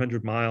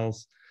 400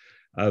 miles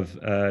of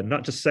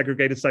not just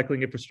segregated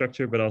cycling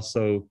infrastructure, but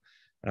also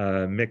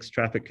mixed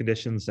traffic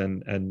conditions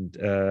and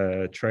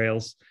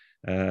trails.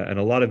 And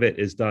a lot of it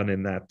is done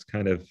in that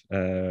kind of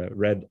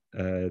red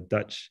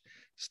Dutch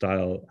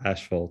style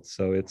asphalt.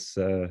 So it's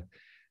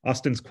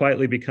Austin's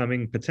quietly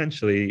becoming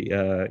potentially,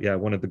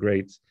 one of the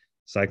great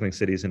cycling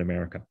cities in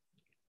America.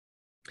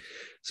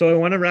 So I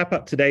want to wrap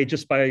up today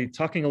just by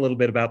talking a little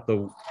bit about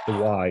the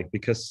why,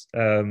 because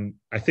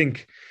I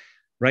think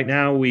right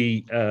now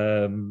we've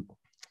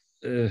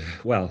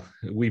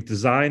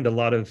designed a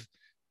lot of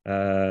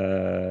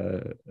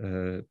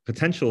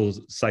potential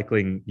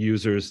cycling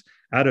users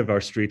out of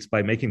our streets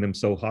by making them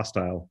so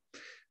hostile.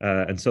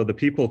 And so the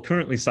people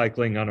currently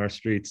cycling on our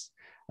streets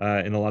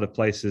in a lot of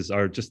places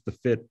are just the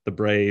fit, the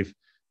brave,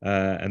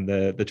 and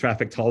the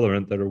traffic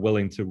tolerant that are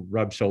willing to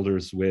rub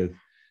shoulders with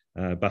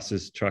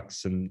buses,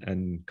 trucks,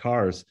 and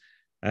cars.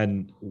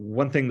 And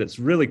one thing that's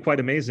really quite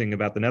amazing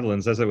about the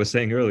Netherlands, as I was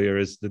saying earlier,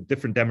 is the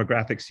different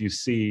demographics you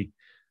see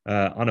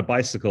on a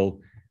bicycle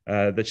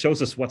that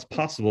shows us what's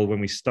possible when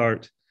we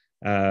start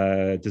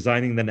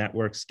designing the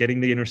networks,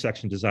 getting the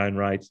intersection design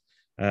right,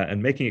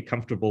 and making it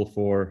comfortable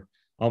for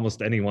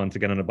almost anyone to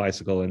get on a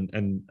bicycle.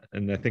 And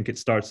I think it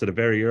starts at a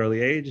very early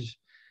age.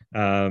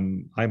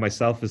 I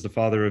myself, as the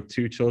father of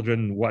 2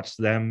 children, watched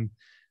them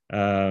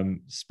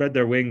spread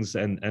their wings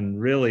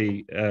and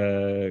really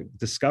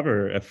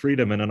discover a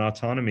freedom and an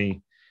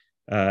autonomy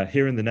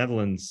here in the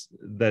Netherlands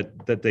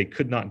that they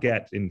could not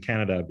get in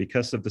Canada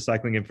because of the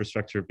cycling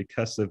infrastructure,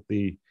 because of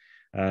the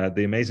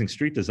amazing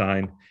street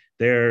design.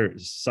 They're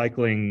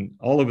cycling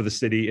all over the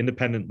city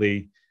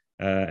independently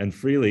and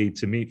freely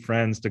to meet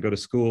friends, to go to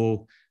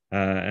school,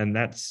 and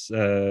that's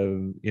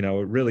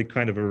really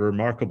kind of a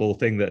remarkable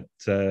thing that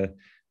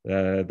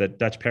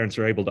Dutch parents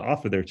are able to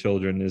offer their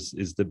children is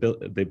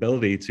the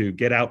ability to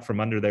get out from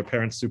under their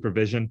parents'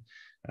 supervision,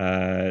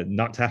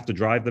 not to have to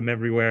drive them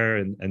everywhere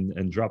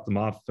and drop them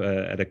off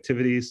at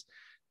activities.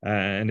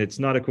 And it's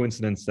not a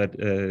coincidence that,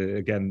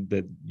 again,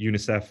 that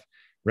UNICEF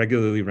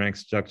regularly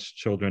ranks Dutch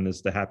children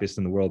as the happiest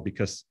in the world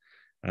because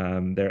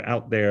they're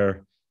out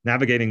there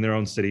navigating their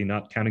own city,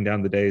 not counting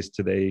down the days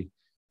till they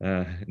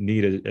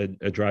need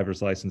a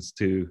driver's license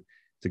to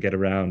get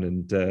around.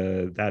 And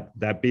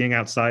that being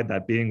outside,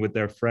 that being with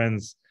their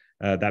friends,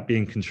 that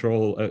being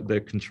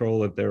the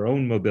control of their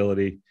own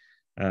mobility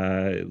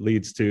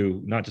leads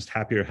to not just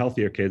happier,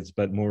 healthier kids,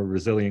 but more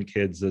resilient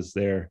kids as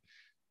they're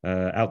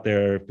out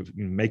there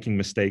making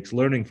mistakes,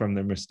 learning from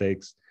their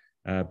mistakes,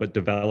 but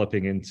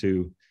developing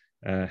into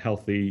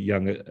healthy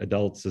young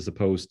adults, as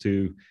opposed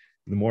to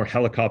the more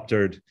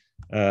helicoptered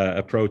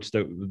approach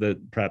that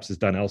perhaps is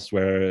done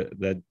elsewhere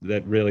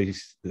that really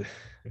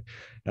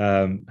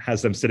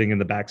has them sitting in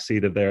the back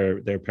seat of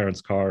their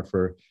parents' car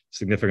for a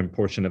significant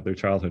portion of their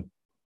childhood.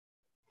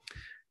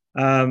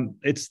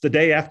 It's the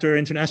day after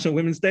International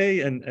Women's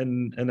Day,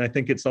 and I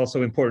think it's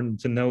also important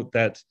to note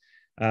that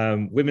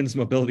women's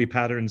mobility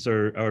patterns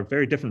are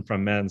very different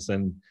from men's,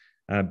 and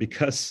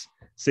because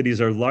cities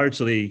are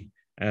largely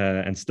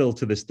and still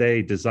to this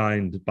day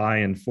designed by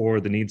and for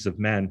the needs of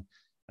men,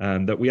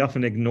 that we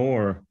often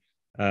ignore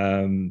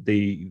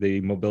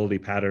the mobility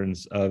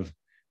patterns of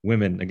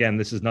women. Again,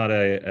 this is not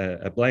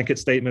a blanket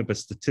statement, but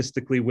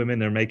statistically,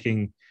 women are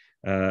making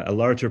a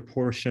larger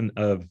portion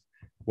of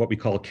what we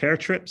call care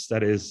trips,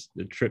 that is,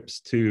 the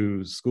trips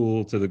to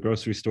school, to the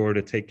grocery store,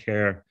 to take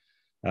care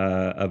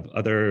of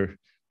other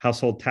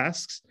household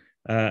tasks.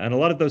 And a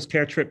lot of those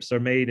care trips are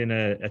made in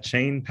a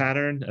chain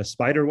pattern, a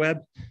spider web,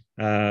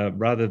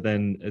 rather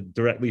than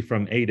directly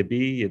from A to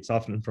B. It's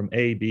often from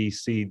A, B,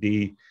 C,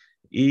 D,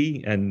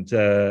 E, and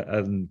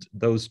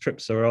those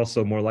trips are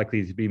also more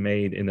likely to be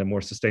made in a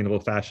more sustainable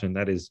fashion,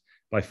 that is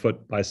by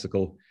foot,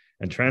 bicycle,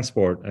 and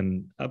transport.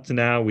 And up to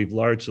now, we've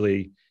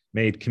largely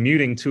made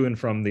commuting to and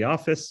from the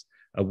office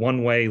a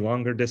one-way,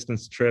 longer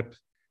distance trip.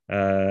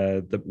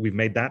 We've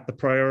made that the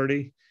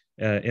priority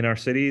in our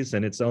cities,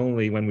 and it's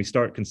only when we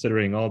start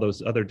considering all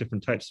those other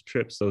different types of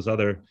trips, those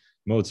other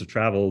modes of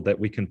travel, that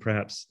we can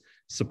perhaps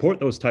support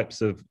those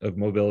types of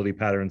mobility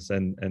patterns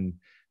and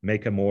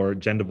make a more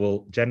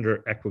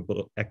gender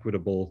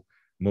equitable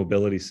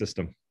mobility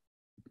system.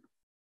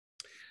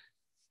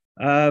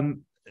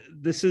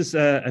 This is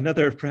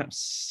another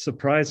perhaps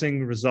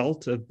surprising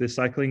result of the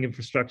cycling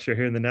infrastructure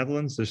here in the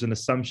Netherlands. There's an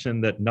assumption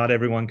that not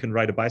everyone can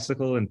ride a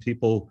bicycle, and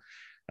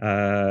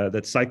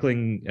that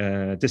cycling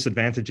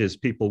disadvantages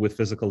people with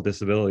physical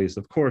disabilities.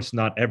 Of course,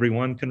 not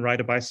everyone can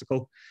ride a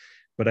bicycle,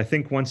 but I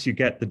think once you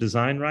get the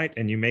design right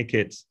and you make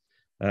it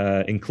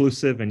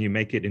inclusive and you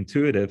make it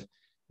intuitive,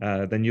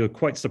 then you're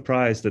quite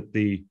surprised at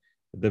the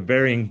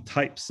varying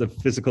types of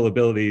physical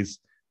abilities,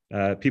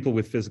 people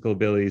with physical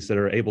abilities that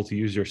are able to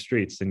use your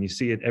streets. And you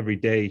see it every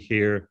day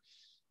here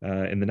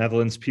in the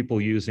Netherlands, people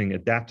using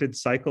adapted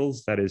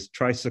cycles, that is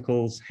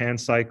tricycles,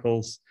 hand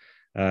cycles,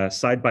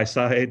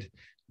 side-by-side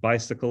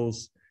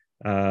bicycles,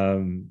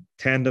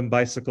 tandem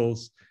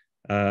bicycles.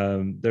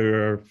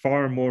 There are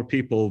far more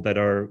people that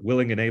are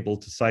willing and able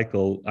to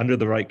cycle under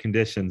the right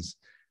conditions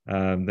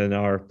than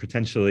are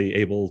potentially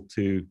able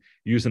to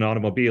use an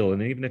automobile.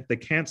 And even if they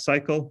can't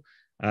cycle,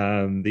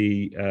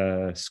 the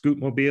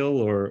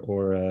scootmobile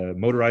or a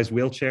motorized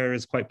wheelchair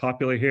is quite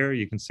popular here.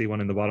 You can see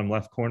one in the bottom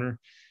left corner.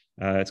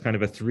 It's kind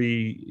of a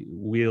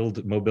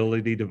three-wheeled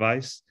mobility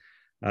device.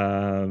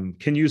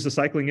 Can use the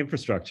cycling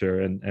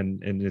infrastructure,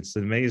 and it's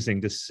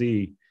amazing to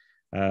see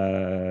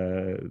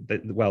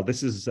that. Well,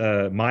 this is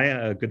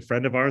Maya, a good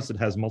friend of ours that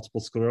has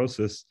multiple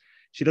sclerosis.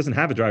 She doesn't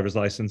have a driver's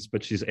license,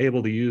 but she's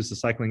able to use the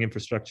cycling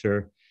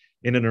infrastructure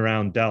in and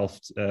around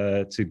Delft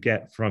to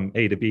get from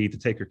A to B, to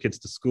take her kids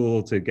to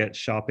school, to get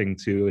shopping,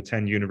 to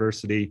attend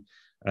university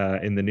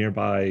in the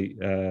nearby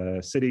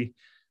city.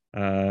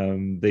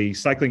 The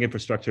cycling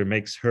infrastructure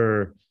makes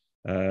her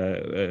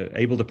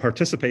able to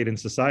participate in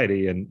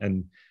society.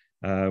 And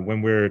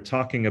when we're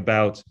talking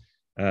about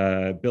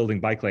building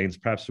bike lanes,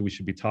 perhaps we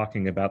should be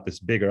talking about this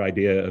bigger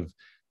idea of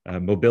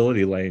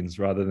mobility lanes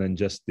rather than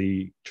just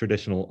the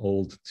traditional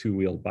old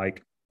two-wheeled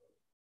bike.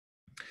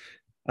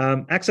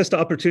 Access to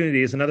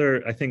opportunity is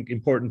another, I think,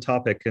 important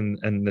topic,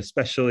 and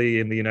especially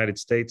in the United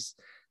States.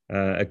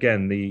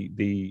 Again,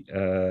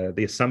 the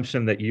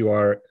assumption that you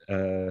are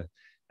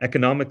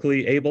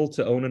economically able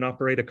to own and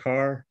operate a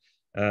car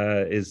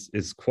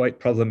is quite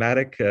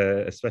problematic,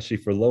 especially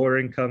for lower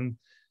income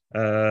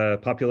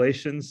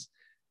populations.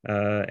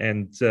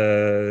 Last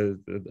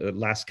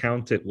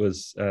count, it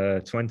was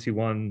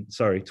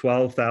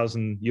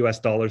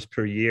 $12,000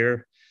 per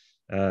year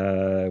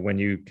when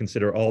you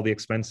consider all the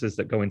expenses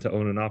that go into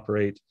own and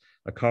operate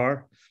a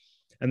car.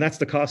 And that's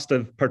the cost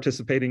of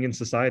participating in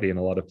society in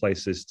a lot of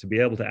places. To be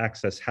able to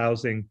access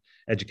housing,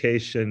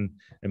 education,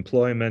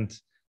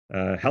 employment,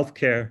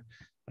 healthcare,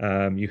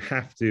 you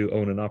have to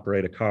own and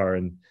operate a car,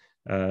 and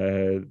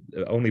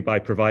only by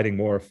providing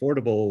more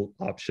affordable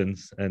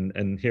options.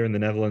 And here in the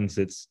Netherlands,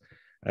 it's,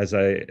 as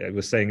I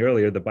was saying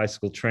earlier, the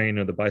bicycle train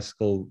or the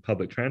bicycle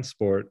public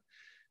transport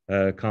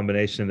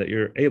combination, that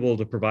you're able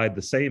to provide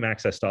the same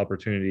access to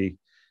opportunity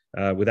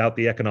without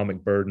the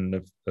economic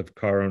burden of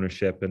car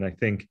ownership. And I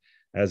think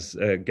as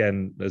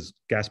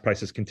gas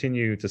prices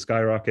continue to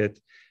skyrocket,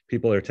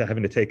 people are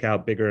having to take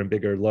out bigger and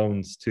bigger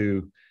loans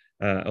to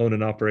own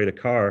and operate a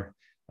car.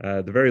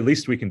 The very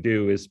least we can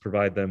do is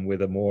provide them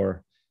with a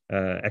more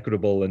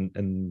equitable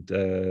and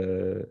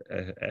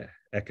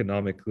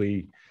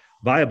economically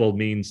viable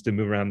means to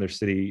move around their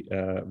city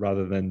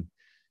rather than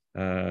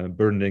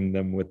burdening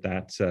them with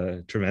that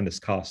tremendous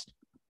cost.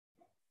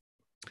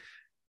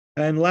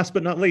 And last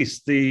but not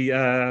least,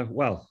 where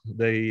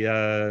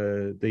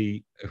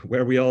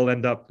we all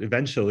end up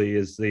eventually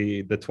is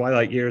the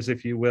twilight years,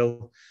 if you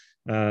will.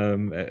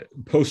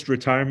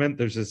 Post-retirement,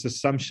 there's this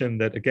assumption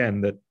that, again,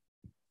 that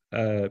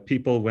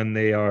people, when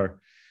they are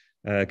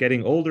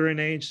getting older in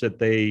age, that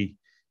they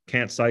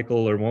can't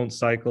cycle or won't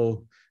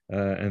cycle,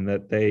 and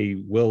that they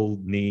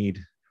will need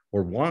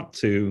or want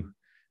to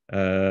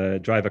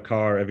drive a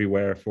car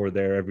everywhere for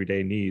their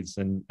everyday needs.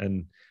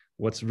 And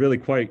what's really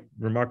quite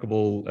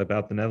remarkable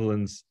about the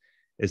Netherlands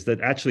is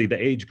that actually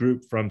the age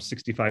group from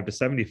 65 to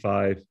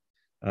 75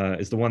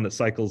 is the one that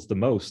cycles the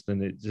most.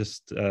 And it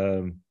just,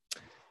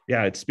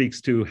 yeah, it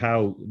speaks to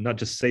how not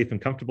just safe and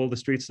comfortable the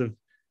streets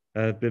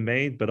have been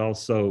made, but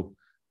also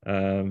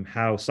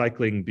how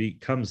cycling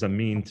becomes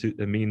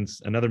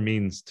another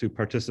means to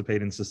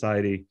participate in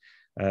society,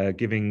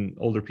 giving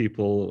older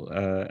people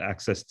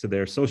access to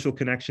their social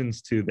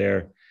connections, to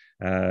their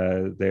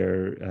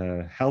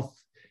health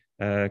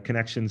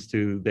connections,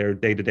 to their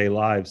day-to-day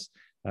lives.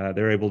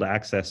 They're able to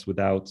access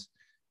without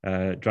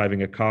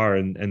driving a car.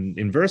 And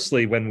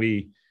inversely, when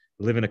we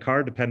live in a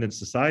car-dependent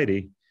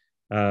society,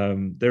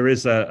 there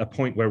is a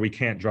point where we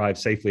can't drive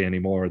safely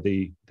anymore.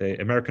 The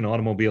American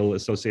Automobile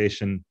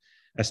Association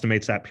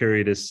estimates that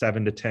period is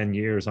 7 to 10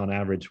 years on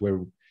average where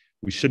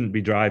we shouldn't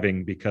be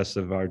driving because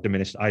of our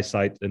diminished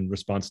eyesight and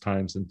response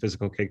times and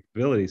physical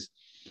capabilities.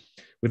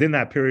 Within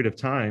that period of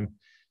time,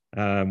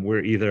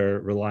 we're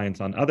either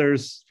reliant on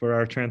others for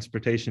our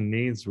transportation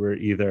needs, we're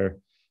either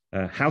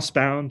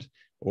housebound,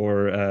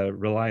 or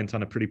reliant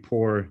on a pretty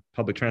poor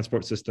public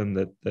transport system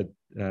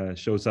that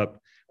shows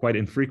up quite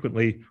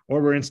infrequently,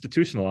 or we're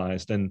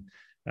institutionalized. And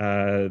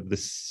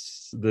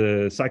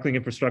the cycling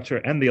infrastructure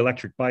and the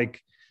electric bike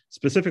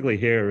specifically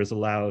here has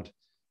allowed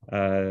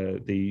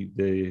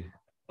the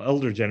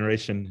older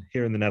generation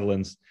here in the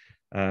Netherlands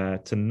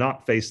to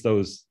not face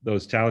those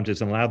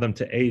challenges and allow them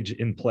to age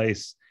in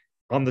place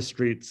on the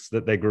streets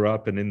that they grew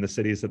up and in the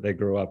cities that they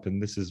grew up.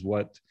 And this is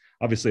what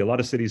obviously a lot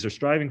of cities are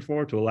striving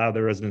for, to allow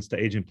their residents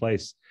to age in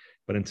place.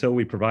 But until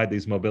we provide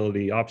these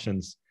mobility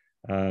options,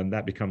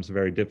 that becomes a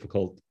very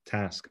difficult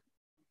task.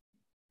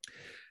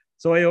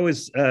 So I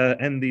always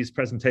end these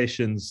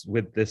presentations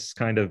with this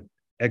kind of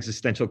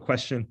existential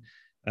question.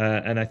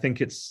 And I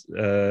think it's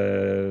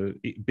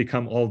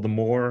become all the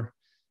more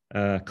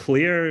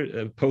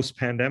clear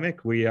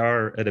post-pandemic. We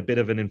are at a bit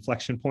of an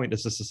inflection point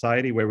as a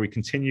society where we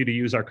continue to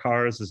use our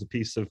cars as a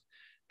piece of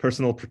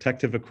personal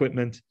protective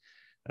equipment.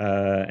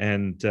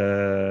 And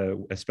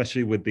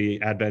especially with the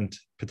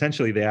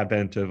potentially the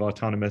advent of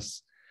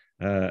autonomous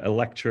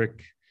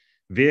electric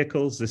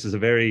vehicles. This is a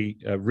very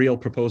real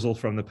proposal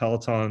from the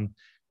Peloton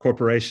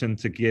Corporation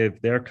to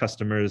give their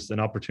customers an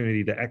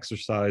opportunity to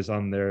exercise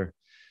on their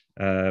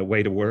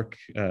way to work,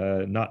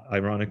 not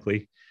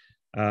ironically.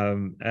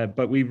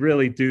 But we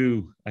really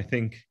do, I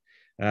think,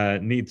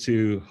 need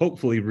to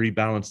hopefully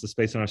rebalance the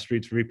space on our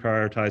streets,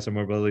 reprioritize our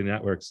mobility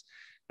networks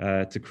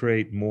to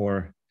create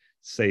more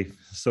safe,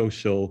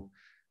 social,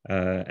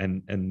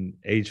 and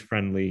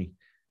age-friendly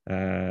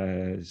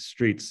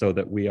streets, so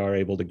that we are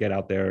able to get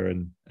out there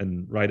and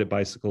ride a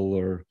bicycle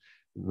or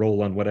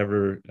roll on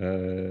whatever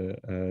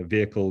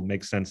vehicle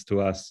makes sense to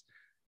us.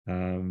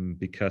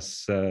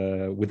 Because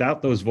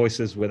without those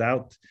voices,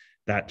 without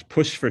that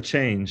push for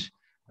change,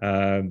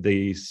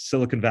 the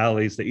Silicon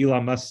Valleys, the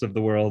Elon Musks of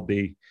the world,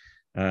 the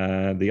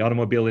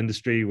automobile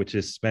industry, which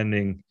is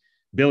spending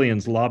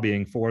billions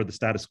lobbying for the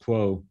status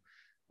quo,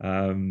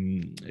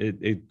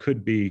 it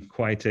could be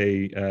quite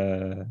a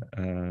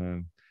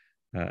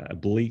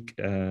bleak,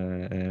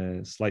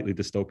 slightly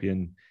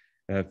dystopian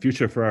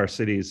future for our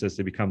cities as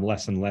they become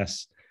less and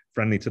less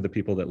friendly to the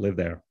people that live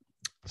there.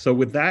 So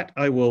with that,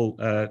 I will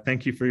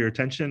thank you for your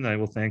attention. I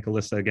will thank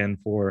Alyssa again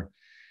for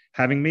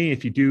having me.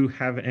 If you do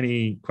have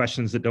any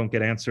questions that don't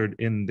get answered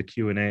in the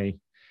Q&A,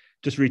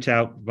 just reach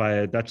out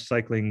via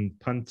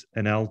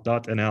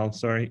dutchcyclingpunt.nl,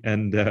 sorry.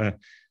 And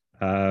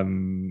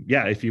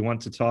yeah, if you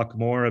want to talk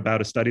more about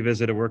a study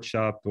visit, a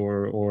workshop,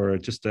 or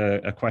just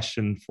a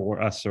question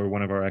for us or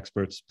one of our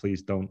experts,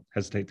 please don't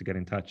hesitate to get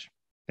in touch.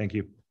 Thank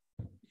you.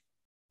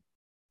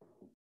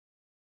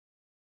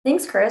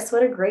 Thanks, Chris.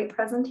 What a great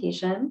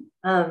presentation.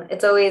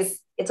 It's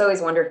always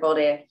wonderful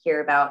to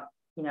hear about,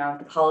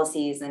 the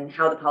policies and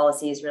how the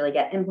policies really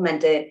get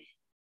implemented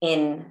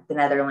in the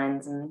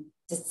Netherlands, and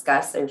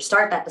discuss or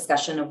start that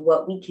discussion of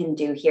what we can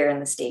do here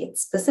in the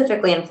States,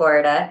 specifically in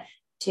Florida,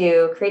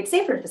 to create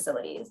safer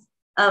facilities.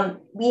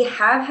 We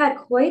have had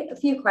quite a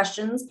few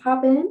questions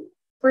pop in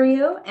for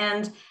you,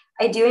 and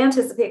I do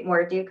anticipate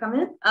more do come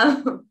in.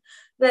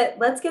 But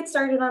let's get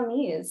started on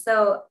these.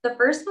 So the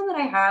first one that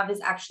I have is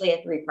actually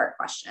a three-part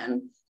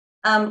question.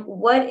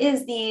 What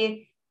is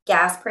the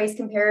gas price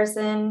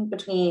comparison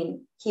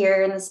between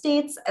here in the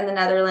States and the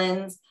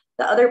Netherlands?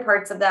 The other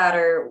parts of that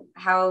are,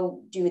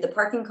 how do the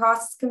parking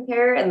costs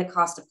compare and the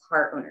cost of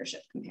car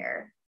ownership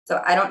compare?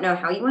 So I don't know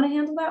how you want to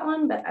handle that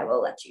one, but I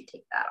will let you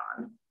take that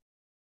on.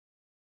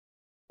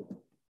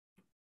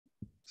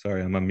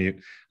 Sorry, I'm on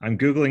mute. I'm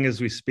Googling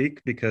as we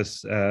speak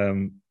because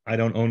I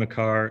don't own a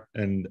car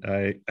and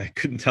I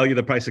couldn't tell you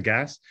the price of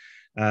gas.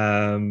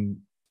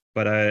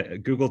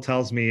 But Google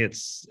tells me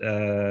it's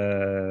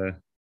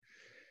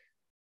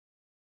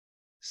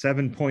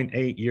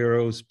 7.8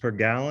 euros per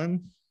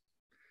gallon.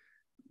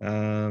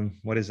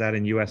 What is that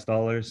in US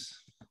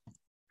dollars?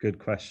 Good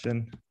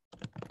question.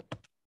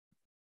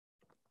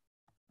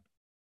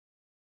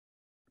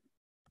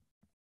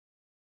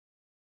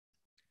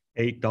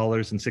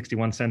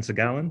 $8.61 a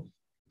gallon.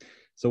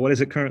 So what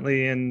is it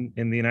currently in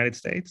the United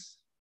States?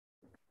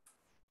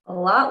 A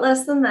lot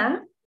less than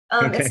that.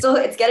 Okay.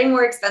 It's getting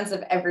more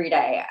expensive every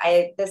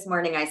day. This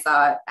morning I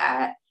saw it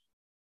at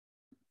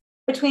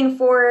between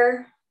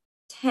 $4.10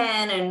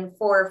 and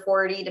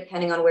 $4.40,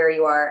 depending on where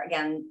you are.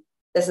 Again,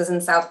 this is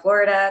in South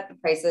Florida. The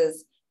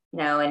prices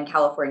in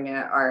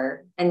California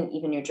are, and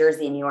even New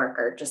Jersey and New York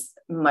are just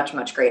much,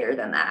 much greater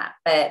than that.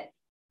 But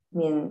I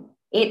mean,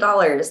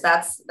 $8,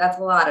 that's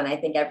a lot. And I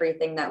think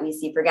everything that we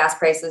see for gas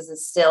prices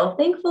is still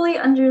thankfully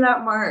under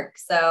that mark.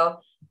 So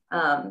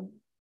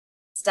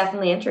it's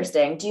definitely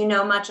interesting. Do you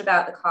know much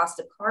about the cost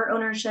of car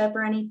ownership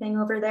or anything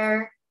over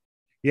there?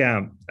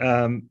 Yeah.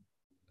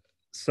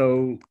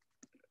 So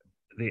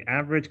the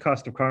average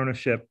cost of car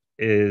ownership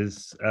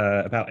is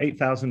about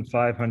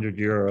 8,500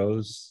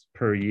 euros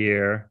per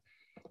year.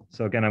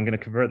 So again, I'm going to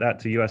convert that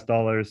to US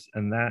dollars,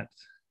 and that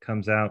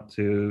comes out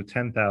to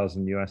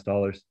 10,000 US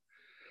dollars.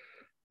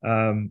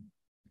 So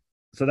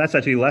that's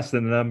actually less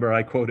than the number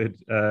I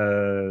quoted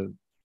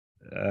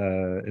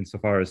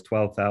insofar as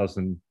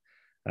 12,000.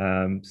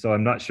 So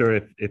I'm not sure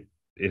if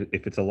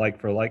it's a like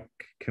for like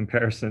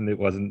comparison. It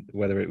wasn't,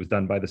 whether it was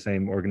done by the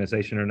same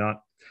organization or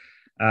not.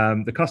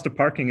 The cost of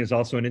parking is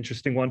also an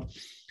interesting one.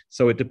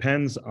 So it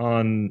depends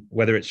on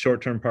whether it's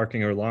short-term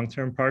parking or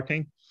long-term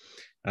parking.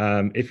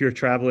 If you're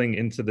traveling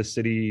into the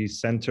city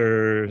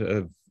center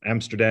of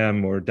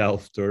Amsterdam or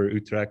Delft or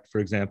Utrecht, for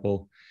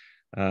example,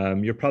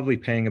 you're probably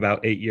paying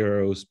about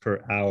 €8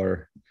 per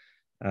hour.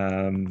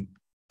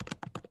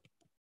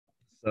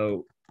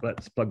 So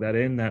let's plug that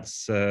in.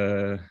 That's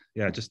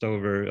just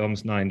over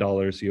almost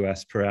 $9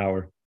 US per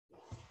hour.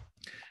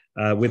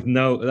 With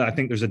no, I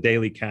think there's a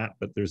daily cap,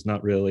 but there's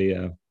not really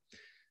a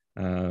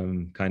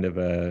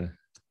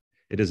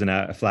it isn't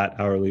a flat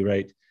hourly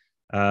rate.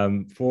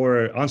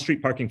 For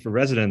on-street parking for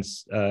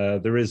residents,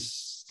 there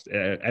is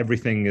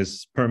everything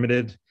is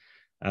permitted.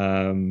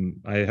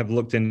 I have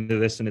looked into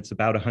this, and it's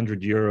about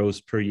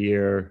 €100 per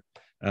year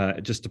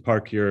just to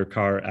park your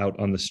car out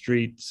on the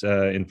street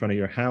in front of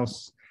your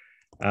house.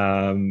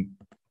 And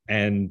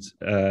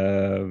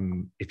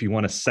if you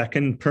want a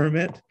second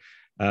permit,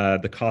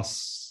 the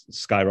costs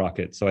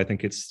skyrocket. So I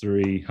think it's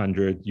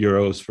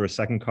 €300 for a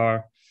second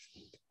car,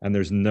 and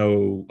there's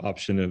no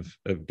option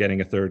of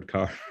getting a third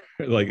car.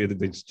 Like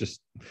it's just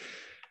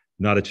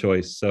not a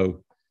choice.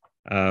 So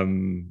I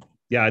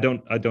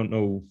don't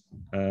know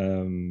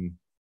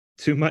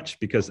too much,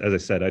 because, as I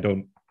said, I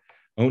don't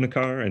own a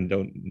car and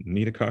don't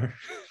need a car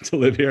to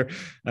live here.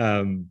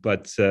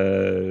 But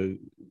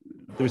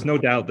there's no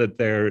doubt that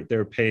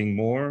they're paying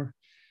more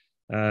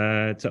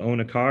to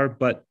own a car.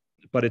 But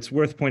it's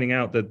worth pointing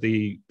out that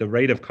the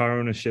rate of car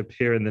ownership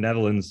here in the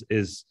Netherlands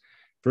is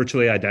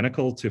virtually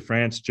identical to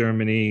France,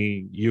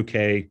 Germany,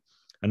 UK,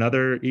 and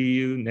other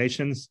EU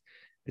nations.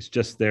 It's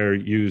just they're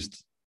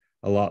used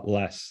a lot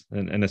less,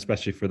 and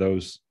especially for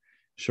those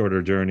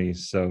shorter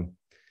journeys. So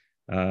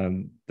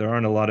there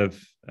aren't a lot of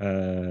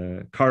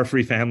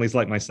car-free families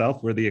like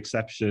myself. We're the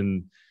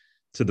exception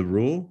to the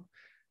rule.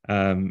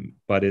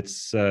 But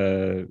it's,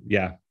 a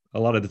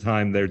lot of the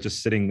time they're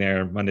just sitting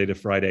there Monday to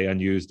Friday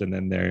unused, and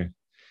then they're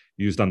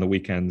used on the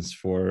weekends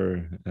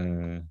for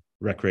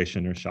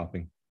recreation or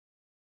shopping.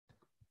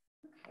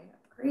 Okay,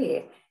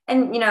 great.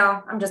 And,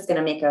 I'm just going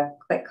to make a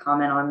quick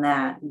comment on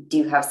that. I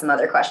do have some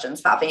other questions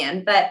popping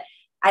in, but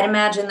I'd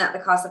imagine that the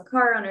cost of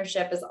car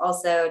ownership is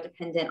also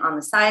dependent on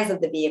the size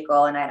of the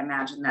vehicle. And I'd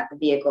imagine that the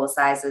vehicle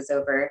sizes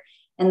over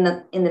in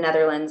the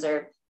Netherlands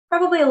are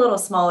probably a little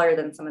smaller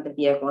than some of the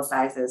vehicle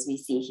sizes we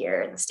see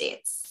here in the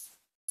States.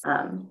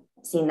 I've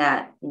seen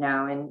that,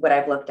 in what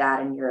I've looked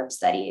at in Europe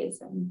studies.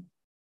 And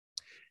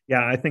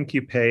yeah, I think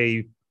you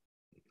pay,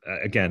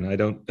 again, I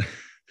don't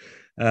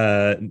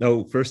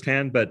know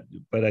firsthand, but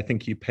I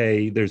think you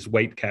pay, there's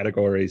weight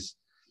categories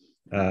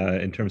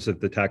in terms of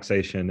the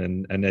taxation.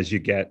 And as you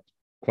get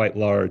quite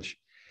large,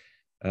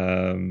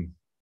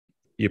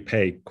 you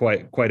pay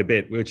quite a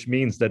bit, which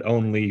means that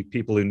only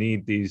people who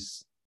need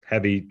these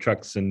heavy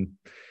trucks and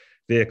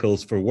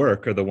vehicles for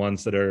work are the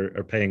ones that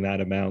are paying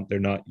that amount. They're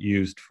not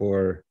used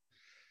for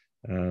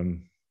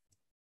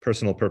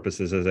personal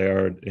purposes as they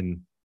are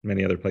in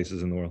many other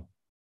places in the world.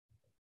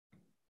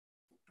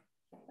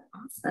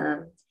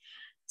 Awesome.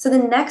 So the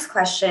next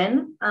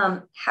question,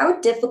 how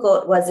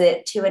difficult was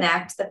it to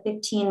enact the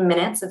 15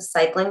 minutes of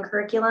cycling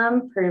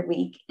curriculum per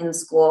week in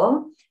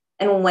school?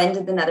 And when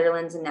did the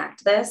Netherlands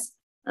enact this?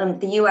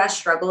 The US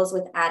struggles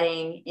with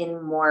adding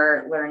in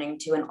more learning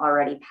to an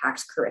already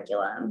packed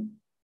curriculum.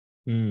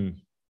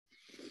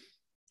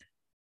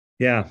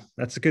 Yeah,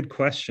 that's a good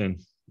question.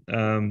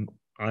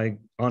 I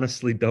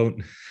honestly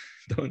don't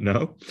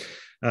know.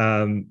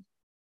 And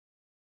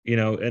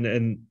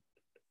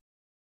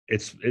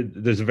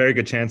there's a very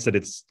good chance that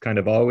it's kind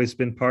of always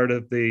been part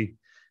of the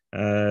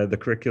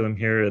curriculum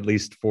here, at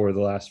least for the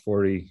last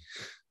 40,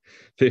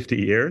 50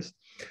 years.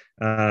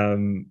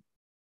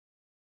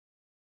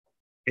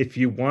 If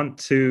you want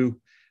to,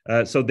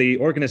 so the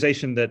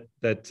organization that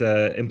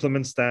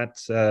implements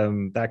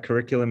that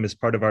curriculum is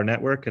part of our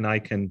network, and I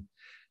can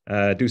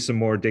do some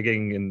more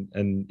digging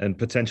and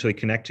potentially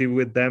connect you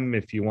with them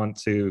if you want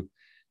to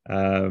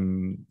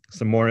some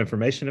more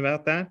information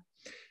about that.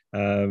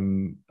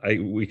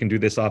 We can do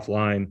this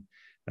offline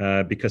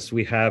because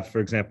we have, for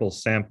example,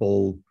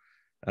 sample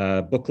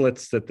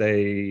booklets that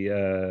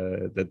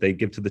they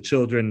give to the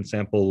children,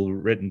 sample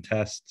written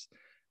tests,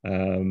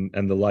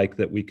 and the like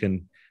that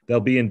they'll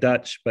be in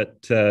Dutch, but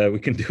we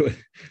can do it,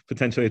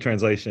 potentially a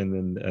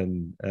translation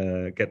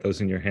and get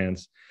those in your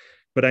hands.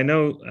 But I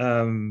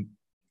know,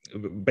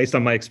 based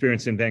on my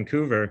experience in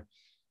Vancouver,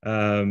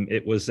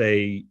 it was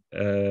they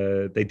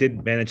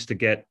did manage to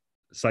get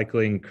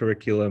cycling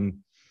curriculum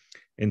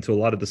into a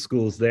lot of the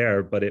schools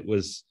there, but it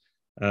was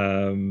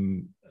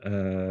an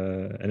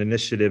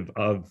initiative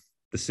of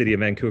the city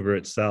of Vancouver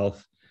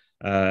itself,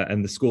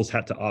 and the schools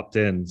had to opt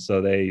in.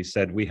 So they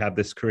said, we have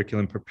this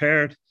curriculum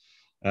prepared,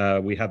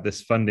 we have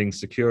this funding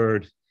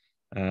secured.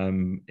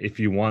 If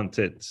you want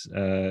it,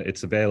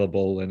 it's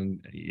available.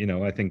 And, you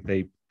know, I think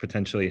they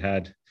potentially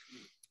had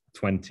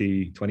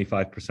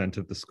 25%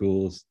 of the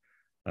schools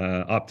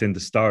opt in to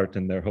start,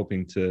 and they're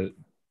hoping to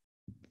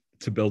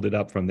build it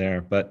up from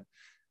there. But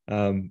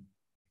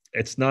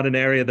it's not an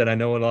area that I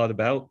know a lot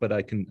about, but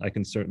I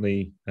can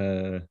certainly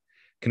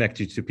connect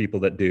you to people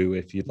that do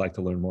if you'd like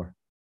to learn more.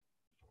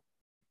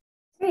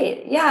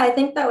 Great. Yeah, I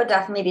think that would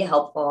definitely be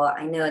helpful.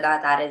 I know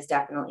that that is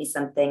definitely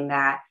something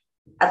that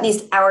at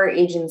least our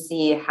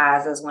agency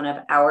has as one of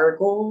our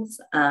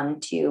goals,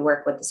 to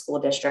work with the school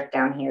district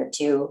down here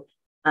to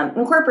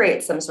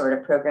incorporate some sort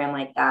of program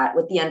like that,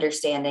 with the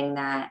understanding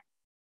that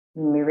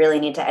we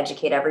really need to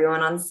educate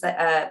everyone on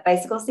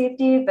bicycle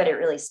safety, but it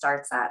really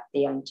starts at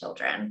the young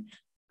children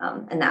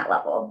and that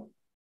level.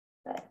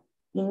 But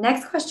the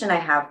next question I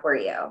have for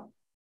you.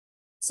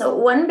 So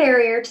one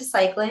barrier to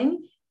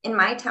cycling in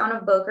my town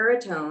of Boca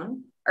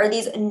Raton are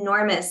these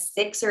enormous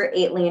 6 or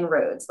 8 lane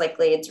roads like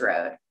Glades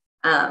Road,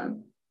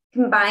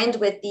 combined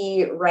with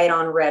the right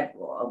on red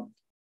rule.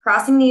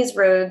 Crossing these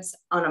roads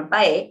on a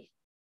bike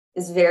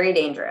is very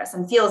dangerous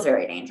and feels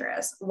very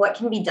dangerous. What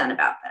can be done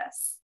about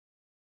this?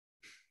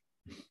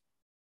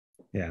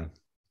 Yeah,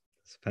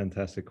 it's a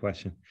fantastic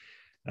question.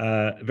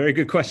 Very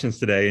good questions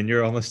today, and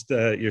you're almost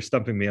you're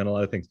stumping me on a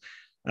lot of things.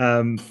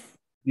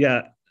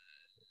 Yeah,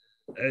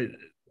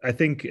 I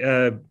think,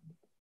 and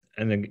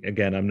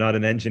again, I'm not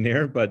an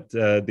engineer, but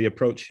the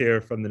approach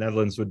here from the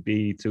Netherlands would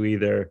be to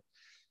either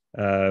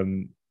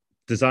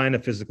design a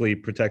physically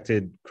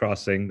protected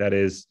crossing, that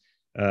is,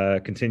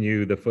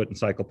 continue the foot and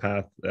cycle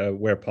path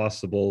where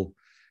possible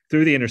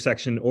through the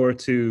intersection, or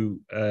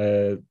to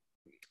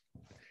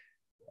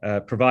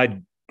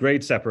provide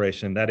grade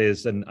separation, that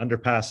is an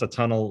underpass, a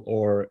tunnel,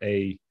 or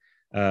a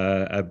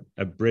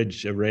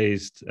bridge, a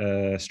raised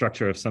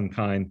structure of some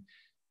kind,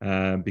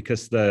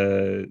 because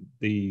the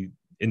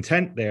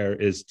intent there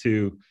is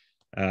to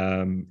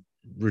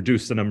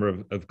reduce the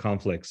number of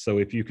conflicts. So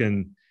if you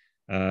can,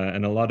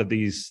 and a lot of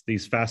these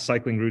fast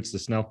cycling routes, the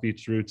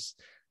Snelfiets routes,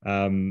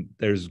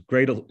 there's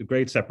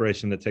grade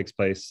separation that takes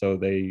place. So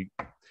they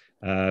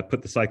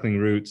put the cycling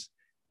route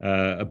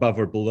above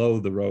or below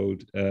the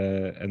road,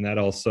 and that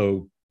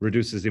also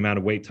reduces the amount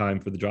of wait time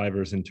for the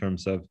drivers in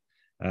terms of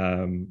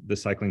the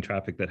cycling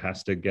traffic that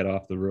has to get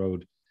off the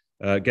road,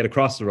 get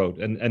across the road.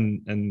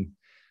 And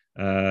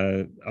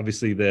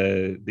obviously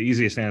the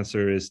easiest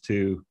answer is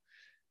to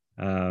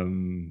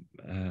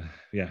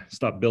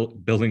stop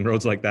building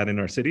roads like that in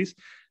our cities.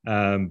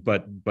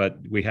 But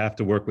we have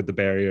to work with the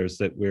barriers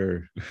that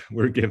we're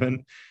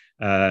given.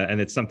 And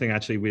it's something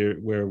actually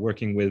we're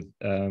working with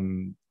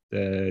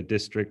the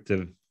District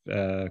of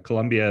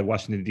Columbia,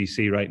 Washington,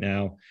 D.C. right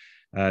now,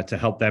 to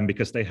help them,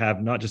 because they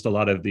have not just a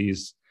lot of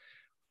these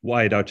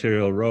wide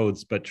arterial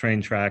roads, but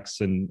train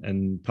tracks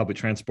and public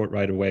transport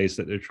right of ways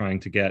that they're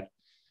trying to get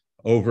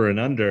over and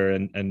under.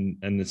 And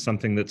it's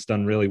something that's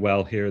done really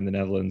well here in the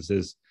Netherlands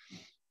is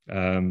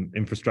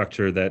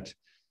infrastructure that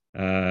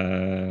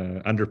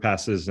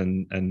underpasses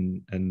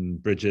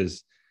and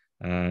bridges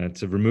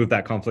to remove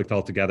that conflict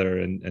altogether,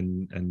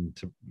 and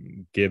to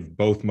give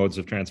both modes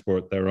of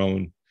transport their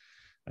own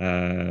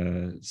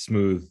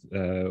smooth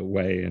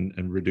way,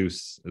 and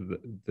reduce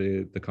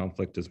the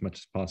conflict as much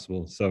as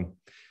possible. So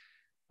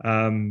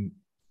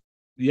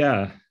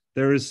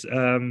there's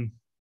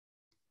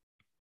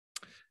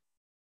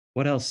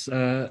what else?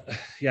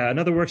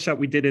 Another workshop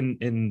we did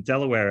in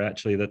Delaware,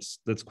 actually,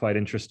 that's quite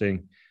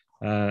interesting.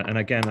 And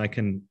again, I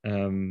can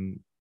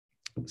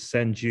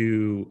send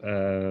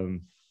you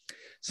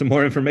some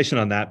more information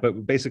on that.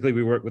 But basically,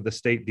 we work with the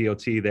state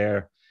DOT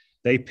there.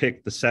 They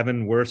picked the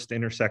 7 worst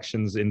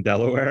intersections in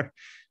Delaware,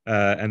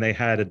 and they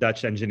had a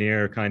Dutch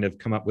engineer kind of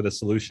come up with a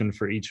solution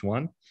for each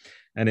one.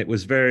 And it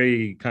was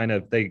very kind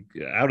of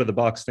out of the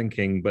box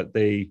thinking, but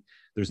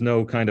there's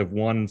no kind of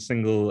one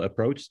single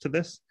approach to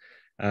this.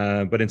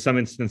 But in some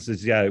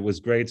instances, it was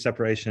grade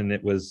separation.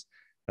 It was,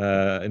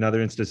 in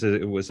other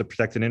instances, it was a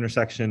protected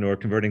intersection or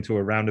converting to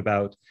a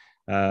roundabout.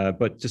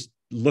 But just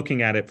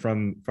looking at it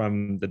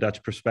from the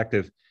Dutch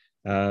perspective,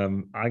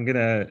 I'm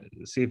gonna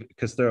see,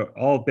 because they're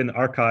all been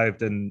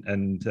archived,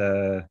 and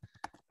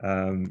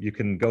you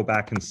can go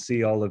back and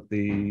see all of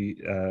the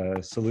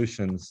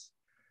solutions.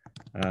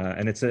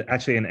 And it's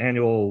actually an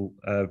annual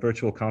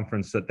virtual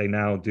conference that they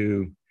now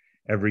do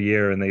every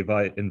year, and they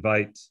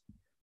invite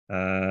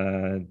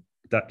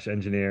Dutch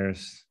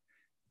engineers.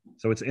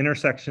 So it's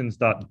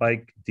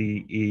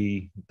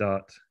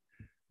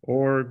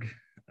intersections.bikede.org.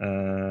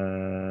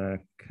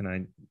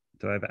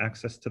 Do I have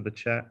access to the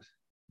chat?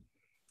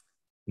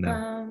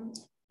 No.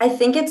 I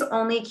think it's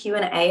only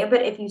Q&A,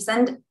 but if you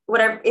send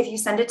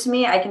it to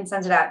me, I can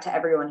send it out to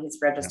everyone who's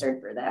registered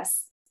for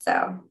this.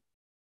 So.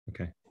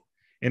 Okay.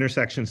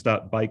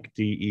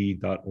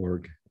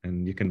 Intersections.bikede.org,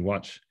 and you can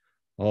watch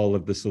all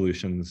of the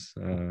solutions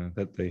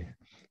that the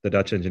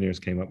Dutch engineers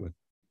came up with.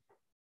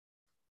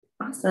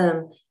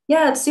 Awesome.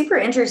 Yeah, it's super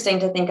interesting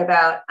to think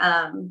about,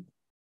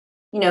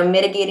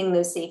 mitigating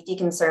those safety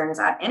concerns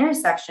at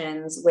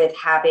intersections with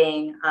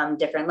having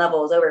different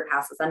levels,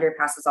 overpasses,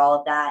 underpasses, all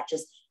of that,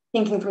 just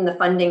thinking from the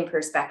funding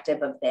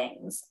perspective of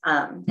things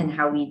and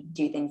how we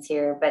do things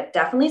here, but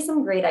definitely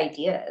some great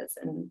ideas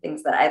and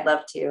things that I'd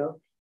love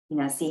to,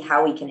 see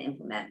how we can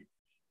implement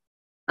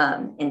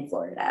in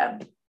Florida.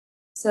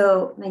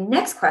 So my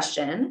next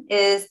question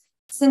is,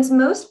 since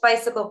most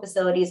bicycle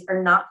facilities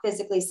are not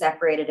physically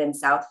separated in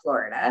South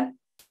Florida,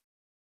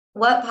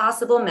 what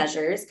possible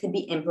measures could be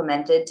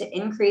implemented to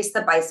increase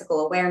the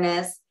bicycle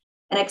awareness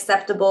and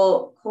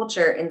acceptable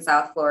culture in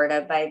South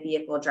Florida by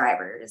vehicle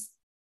drivers,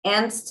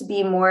 and to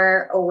be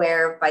more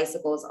aware of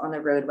bicycles on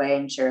the roadway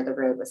and share the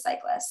road with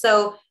cyclists?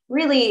 So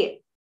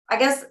really, I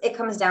guess it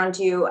comes down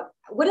to,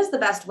 what is the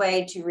best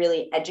way to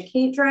really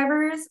educate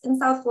drivers in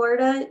South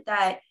Florida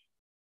that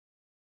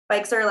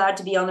bikes are allowed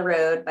to be on the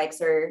road,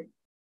 bikes are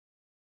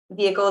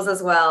vehicles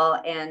as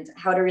well, and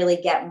how to really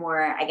get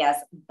more, I guess,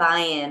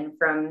 buy-in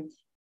from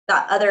the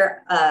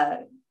other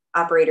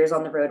operators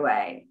on the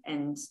roadway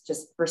and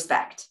just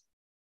respect?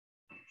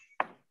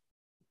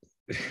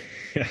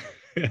 Yeah.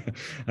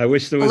 I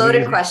wish there was a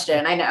loaded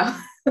question, I know.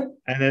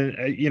 And then,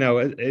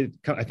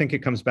 I think it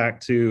comes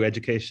back to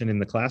education in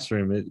the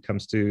classroom. It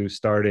comes to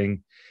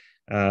starting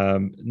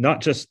not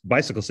just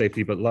bicycle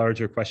safety, but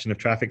larger question of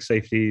traffic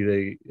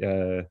safety.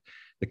 The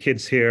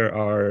kids here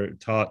are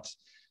taught,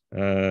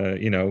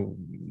 the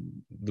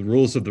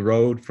rules of the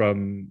road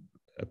from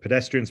a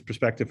pedestrian's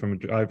perspective, from a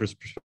driver's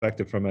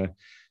perspective, from a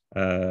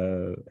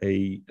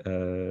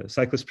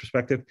cyclist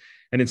perspective.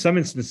 And in some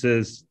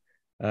instances,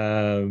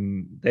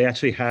 they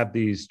actually have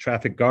these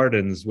traffic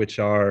gardens, which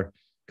are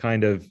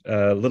kind of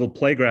little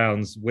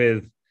playgrounds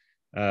with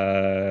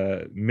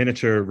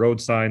miniature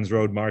road signs,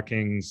 road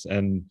markings,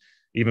 and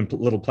even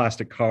little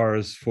plastic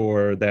cars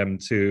for them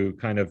to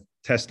kind of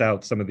test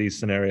out some of these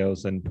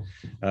scenarios and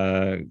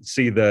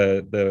see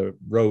the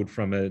road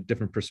from a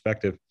different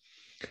perspective.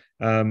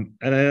 And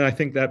then I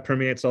think that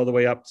permeates all the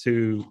way up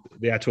to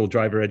the actual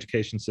driver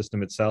education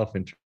system itself,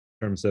 in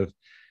terms of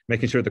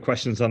making sure the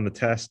questions on the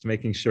test,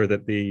 making sure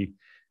that the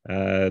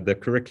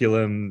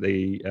curriculum,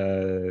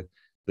 the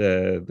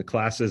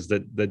classes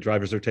that the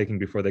drivers are taking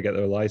before they get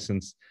their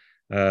license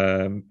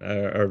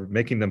are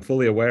making them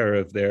fully aware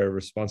of their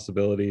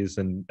responsibilities,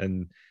 and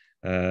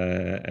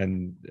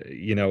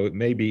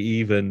maybe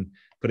even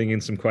putting in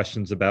some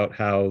questions about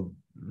how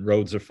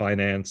roads are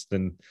financed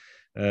and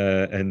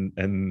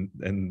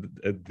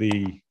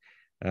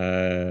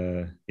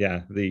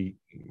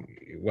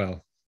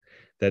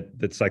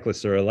that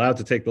cyclists are allowed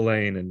to take the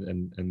lane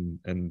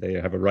and they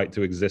have a right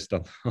to exist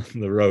on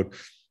the road,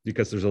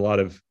 because there's a lot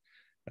of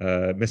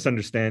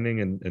misunderstanding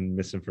and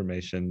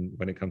misinformation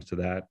when it comes to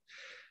that.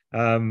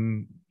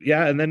 And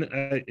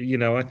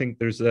then I think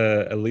there's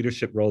a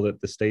leadership role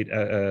that the state,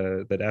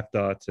 that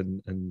FDOT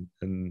and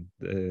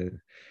the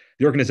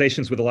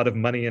organizations with a lot of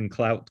money and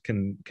clout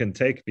can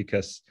take,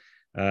 because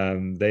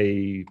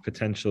they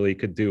potentially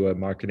could do a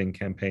marketing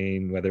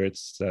campaign, whether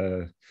it's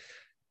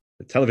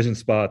television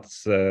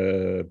spots,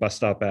 bus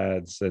stop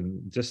ads,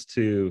 and just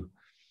to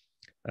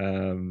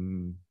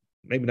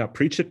maybe not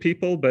preach at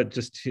people, but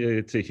just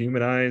to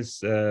humanize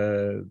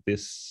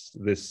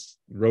this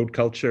road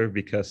culture,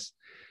 because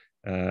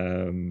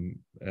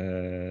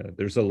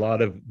there's a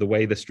lot of the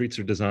way the streets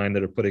are designed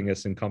that are putting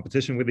us in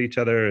competition with each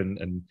other,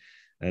 and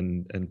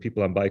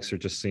people on bikes are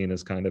just seen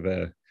as kind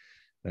of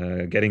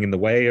getting in the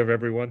way of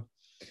everyone.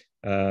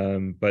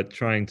 But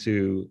trying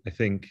to, I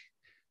think,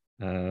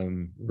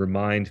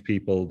 remind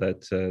people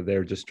that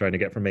they're just trying to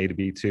get from A to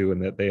B too,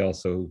 and that they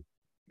also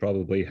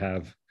probably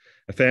have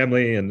a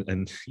family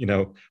and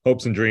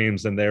hopes and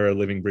dreams, and they're a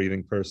living,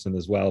 breathing person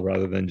as well,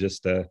 rather than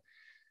just a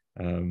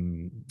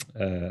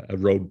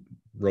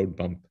road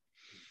bump.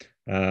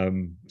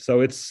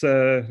 So it's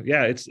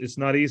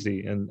not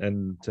easy,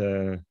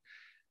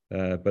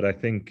 but I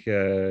think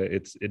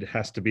it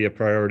has to be a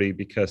priority,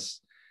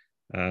 because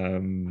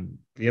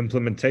the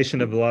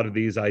implementation of a lot of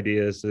these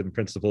ideas and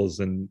principles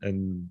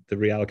and the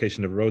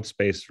reallocation of road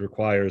space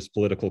requires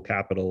political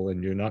capital,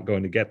 and you're not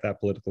going to get that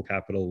political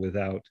capital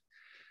without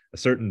a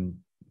certain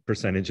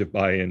percentage of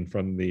buy-in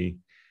from the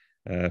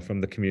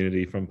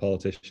community, from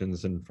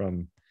politicians, and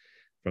from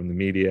the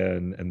media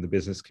and the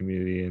business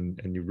community,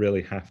 and you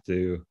really have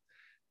to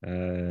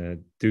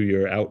do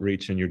your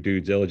outreach and your due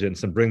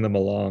diligence and bring them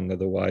along.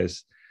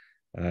 Otherwise,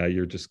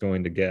 you're just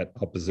going to get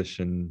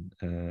opposition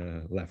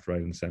left,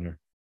 right, and center.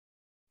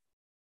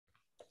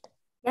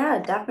 Yeah,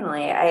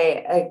 definitely.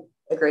 I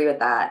agree with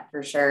that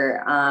for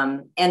sure.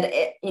 And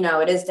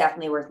it is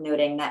definitely worth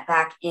noting that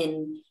back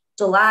in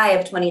July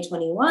of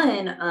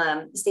 2021,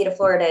 the state of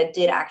Florida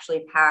did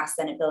actually pass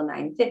Senate Bill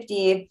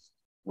 950,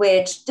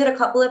 which did a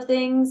couple of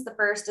things. The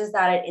first is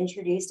that it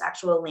introduced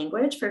actual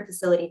language for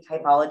facility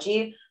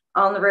typology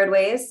on the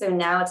roadways. So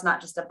now it's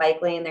not just a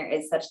bike lane. There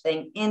is such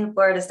thing in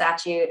Florida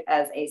statute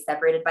as a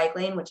separated bike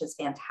lane, which is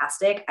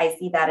fantastic. I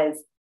see that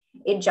as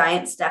a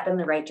giant step in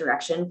the right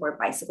direction for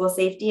bicycle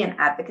safety and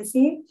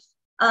advocacy.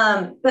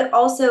 But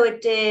also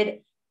it did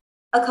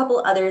a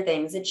couple other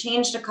things. It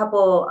changed a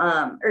couple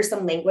or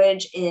some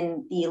language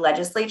in the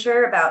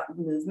legislature about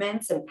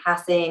movements and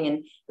passing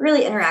and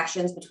really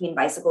interactions between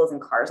bicycles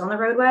and cars on the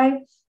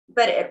roadway.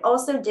 But it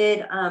also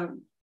did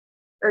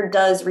or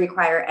does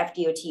require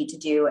FDOT to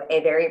do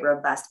a very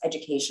robust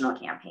educational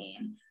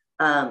campaign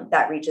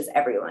that reaches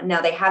everyone.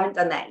 Now, they haven't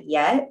done that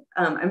yet.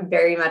 I'm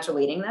very much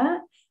awaiting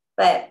that,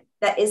 but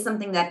that is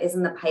something that is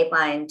in the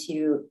pipeline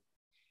to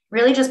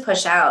really just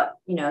push out,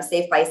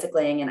 safe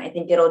bicycling. And I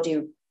think it'll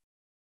do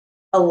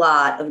a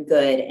lot of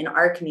good in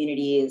our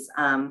communities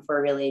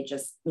for really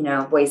just,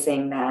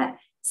 voicing that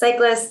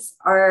cyclists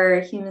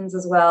are humans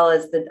as well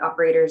as the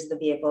operators of the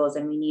vehicles.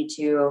 And we need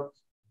to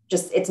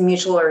it's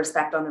mutual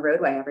respect on the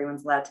roadway.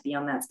 Everyone's allowed to be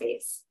on that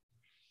space.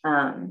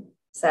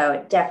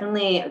 So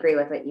definitely agree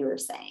with what you were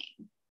saying.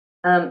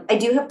 I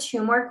do have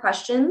two more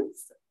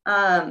questions.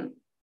 And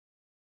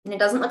it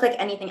doesn't look like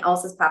anything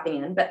else is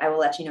popping in, but I will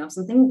let you know if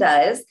something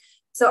does.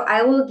 So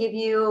I will give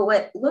you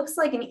what looks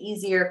like an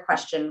easier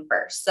question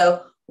first.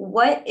 So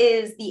what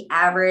is the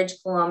average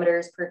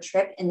kilometers per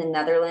trip in the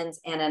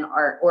Netherlands and in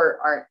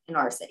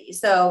our city?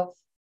 So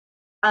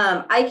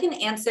I can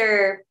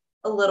answer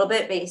a little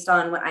bit based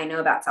on what I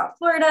know about South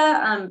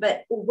Florida,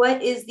 but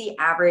what is the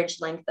average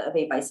length of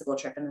a bicycle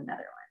trip in the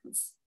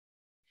Netherlands?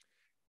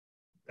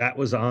 That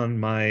was on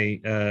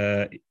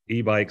my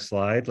e-bike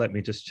slide. Let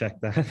me just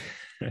check that.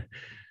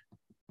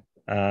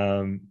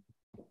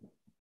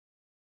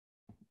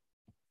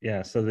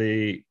 Yeah, so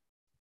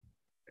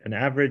an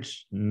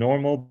average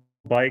normal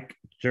bike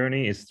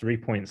journey is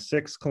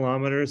 3.6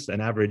 kilometers.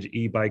 An average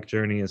e-bike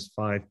journey is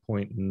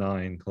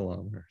 5.9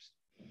 kilometers.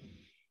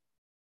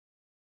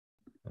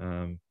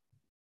 Okay,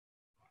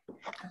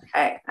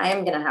 I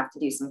am going to have to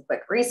do some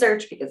quick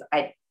research because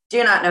I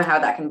do not know how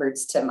that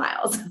converts to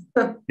miles.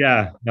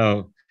 Yeah,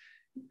 no.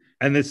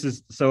 And this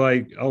is, so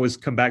I always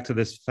come back to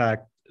this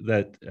fact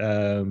that,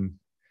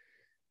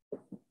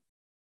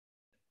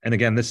 and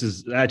again, this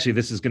is going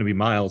to be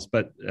miles,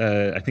 but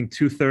I think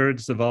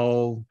 2/3 of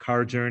all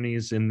car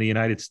journeys in the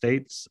United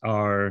States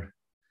are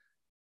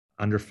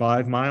under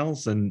 5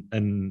 miles,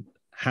 and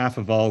half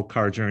of all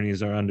car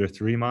journeys are under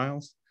 3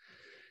 miles.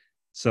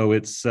 So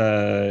it's,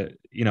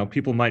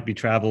 people might be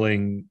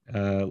traveling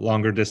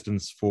longer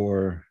distance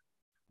for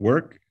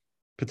work,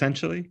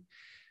 potentially,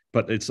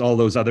 but it's all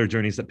those other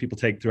journeys that people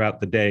take throughout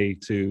the day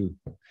to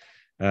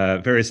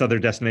various other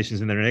destinations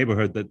in their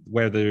neighborhood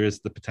where there is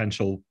the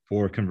potential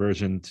for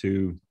conversion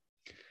to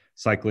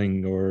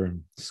cycling or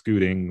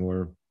scooting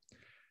or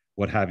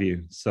what have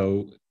you.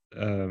 So,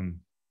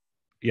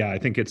 I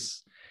think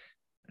it's,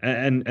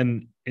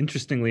 and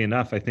interestingly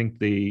enough, I think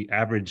the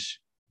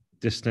average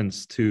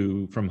distance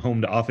from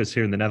home to office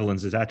here in the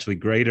Netherlands is actually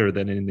greater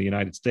than in the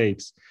United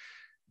States.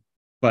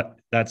 But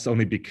that's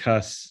only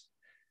because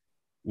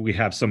we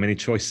have so many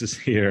choices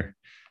here.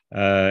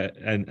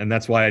 And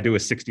that's why I do a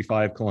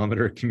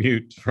 65-kilometer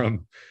commute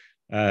from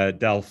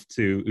Delft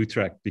to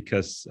Utrecht,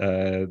 because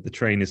the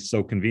train is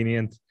so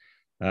convenient.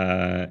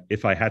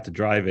 If I had to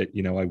drive it,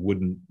 I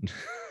wouldn't.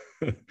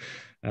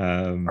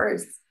 Of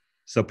course.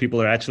 So people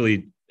are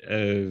actually,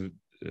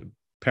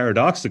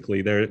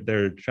 paradoxically,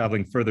 they're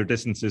traveling further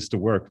distances to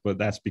work, but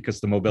that's because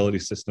the mobility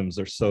systems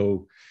are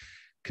so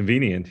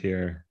convenient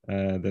here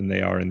than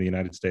they are in the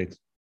United States.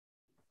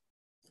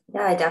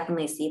 Yeah, I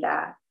definitely see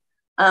that.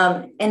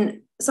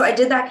 And so I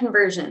did that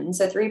conversion.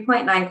 So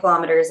 3.9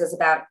 kilometers is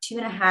about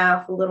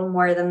 2.5, a little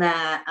more than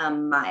that,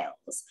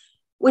 miles,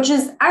 which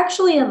is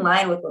actually in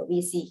line with what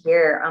we see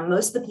here.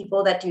 Most of the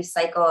people that do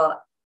cycle,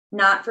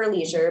 not for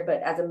leisure,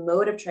 but as a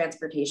mode of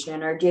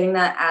transportation, are doing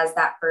that as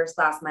that first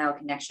last mile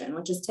connection,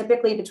 which is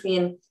typically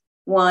between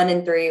 1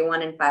 and 3,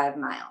 1 and 5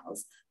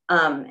 miles.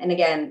 And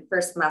again,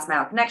 first last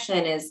mile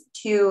connection is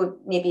to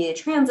maybe a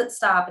transit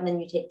stop, and then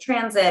you take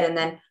transit, and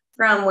then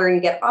from where you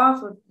get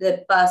off of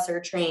the bus or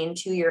train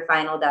to your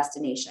final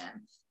destination.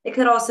 It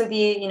could also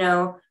be,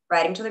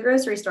 riding to the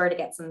grocery store to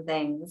get some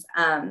things.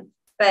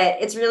 But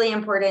it's really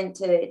important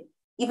to,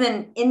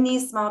 even in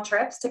these small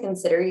trips, to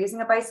consider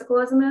using a bicycle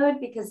as a mode,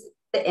 because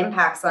the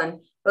impacts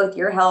on both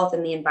your health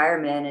and the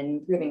environment and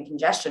improving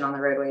congestion on the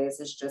roadways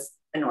is just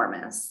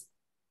enormous.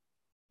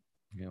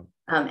 Yeah.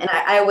 And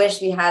I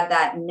wish we had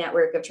that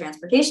network of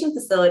transportation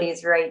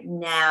facilities right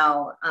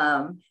now,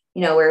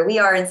 where we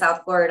are in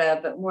South Florida,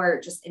 but more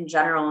just in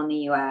general in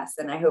the US.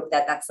 And I hope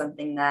that that's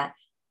something that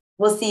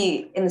we'll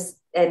see in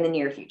the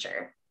near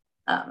future.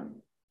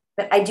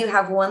 But I do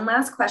have one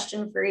last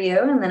question for you,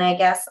 and then I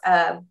guess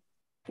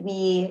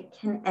we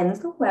can end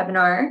the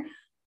webinar.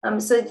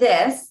 So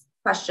this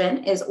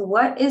question is,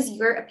 what is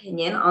your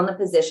opinion on the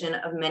position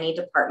of many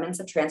departments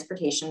of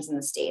transportations in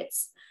the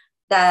States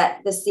that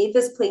the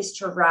safest place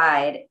to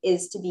ride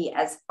is to be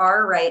as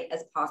far right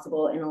as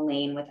possible in a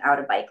lane without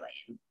a bike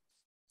lane?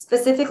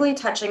 specifically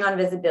touching on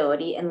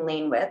visibility and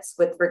lane widths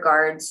with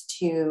regards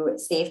to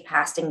safe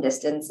passing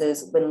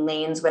distances when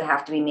lanes would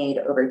have to be made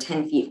over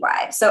 10 feet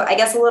wide. So I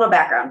guess a little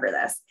background for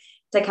this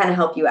to kind of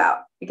help you out,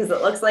 because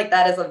it looks like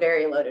that is a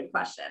very loaded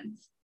question.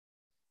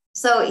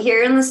 So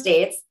here in the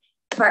States,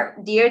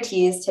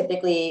 DOTs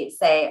typically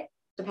say,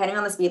 depending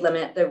on the speed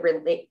limit, the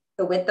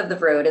width of the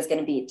road is going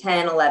to be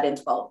 10, 11,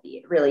 12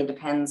 feet. It really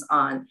depends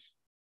on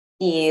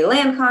the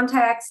land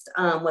context,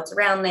 what's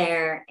around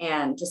there,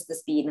 and just the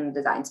speed and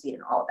design speed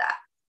and all of that.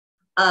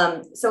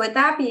 So with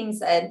that being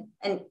said,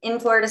 and in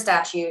Florida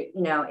statute,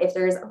 if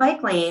there's a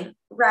bike lane,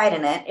 ride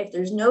in it. If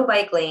there's no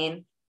bike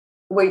lane,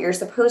 where you're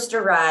supposed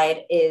to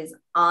ride is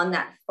on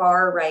that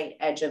far right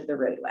edge of the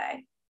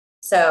roadway.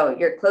 So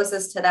you're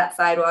closest to that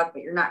sidewalk,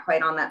 but you're not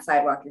quite on that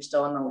sidewalk. You're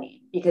still in the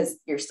lane because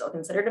you're still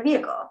considered a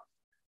vehicle.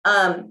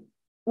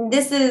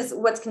 This is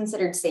what's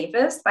considered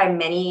safest by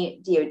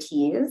many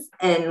DOTs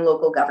and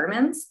local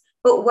governments.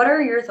 But what are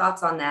your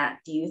thoughts on that?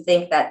 Do you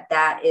think that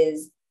that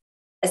is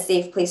a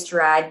safe place to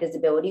ride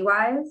visibility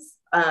wise,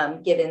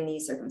 given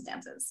these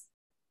circumstances?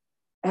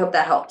 I hope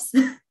that helps.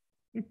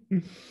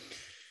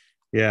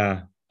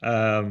 Yeah.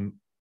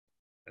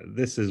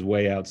 This is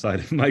way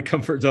outside of my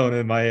comfort zone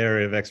and my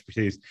area of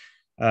expertise.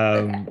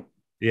 Okay.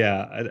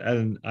 Yeah,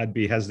 and I'd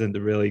be hesitant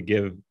to really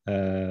give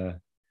a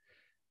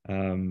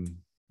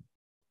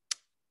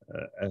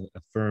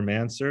firm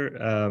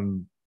answer.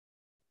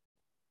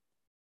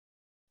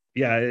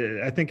 Yeah,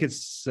 I think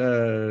it's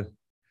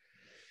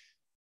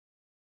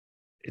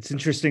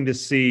interesting to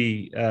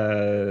see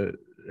that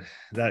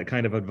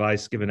kind of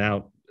advice given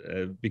out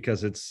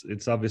because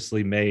it's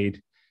obviously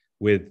made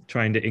with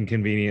trying to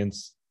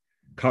inconvenience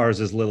cars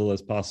as little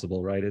as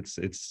possible, right?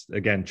 It's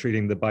again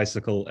treating the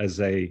bicycle as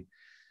a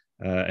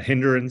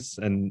hindrance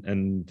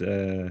and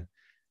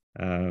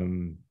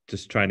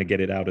just trying to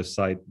get it out of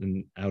sight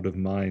and out of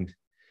mind.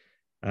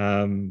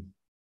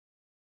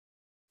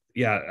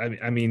 Yeah,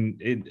 I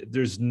mean,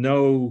 there's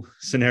no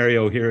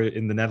scenario here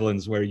in the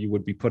Netherlands where you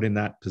would be put in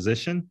that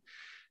position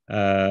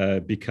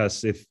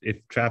because if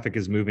traffic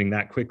is moving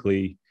that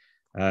quickly,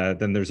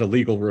 then there's a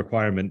legal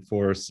requirement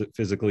for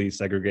physically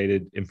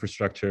segregated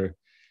infrastructure.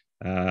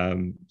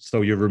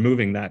 So you're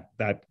removing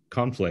that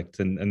conflict,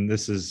 and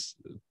this is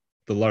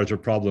the larger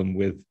problem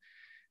with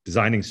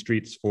designing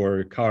streets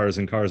for cars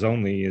and cars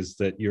only, is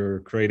that you're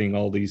creating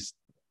all these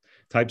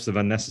types of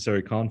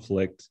unnecessary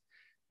conflict.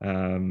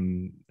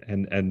 And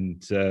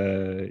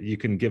you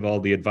can give all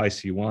the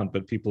advice you want,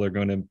 but people are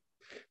going to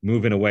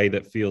move in a way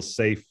that feels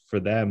safe for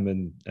them.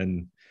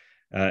 And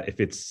if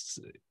it's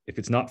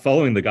not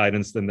following the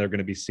guidance, then they're going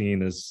to be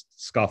seen as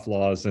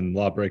scofflaws and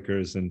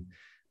lawbreakers and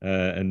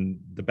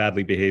the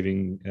badly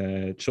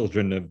behaving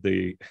children of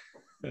the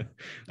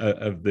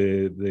of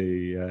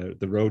the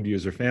road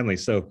user family.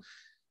 So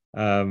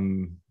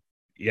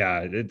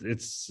yeah,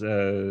 it's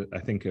I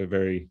think a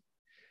very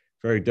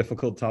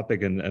difficult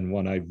topic and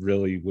one I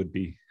really would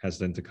be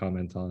hesitant to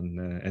comment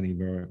on any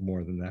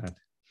more than that.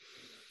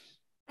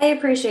 I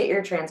appreciate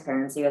your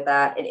transparency with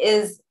that. It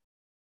is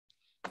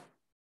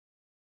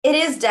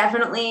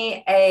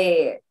definitely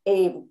a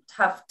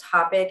tough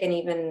topic and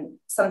even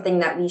something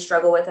that we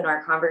struggle with in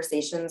our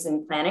conversations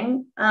in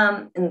planning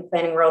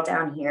world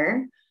down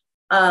here.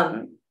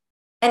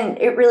 And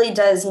it really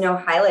does,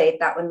 highlight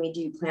that when we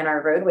do plan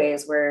our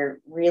roadways, we're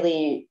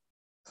really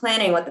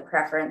planning with the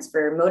preference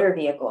for motor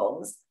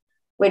vehicles,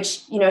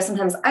 which,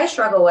 sometimes I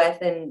struggle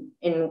with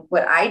in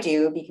what I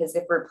do, because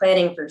if we're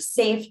planning for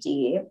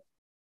safety,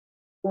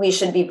 we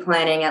should be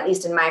planning, at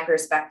least in my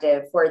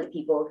perspective, for the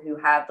people who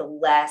have the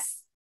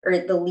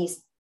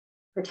least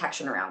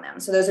protection around them.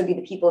 So those would be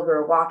the people who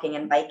are walking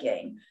and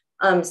biking.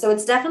 So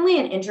it's definitely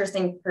an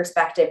interesting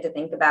perspective to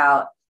think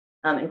about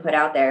and put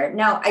out there.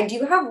 Now, I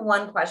do have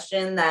one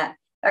question that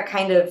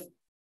kind of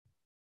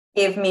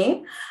gave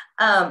me,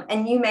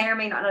 and you may or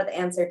may not know the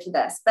answer to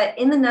this, but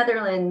in the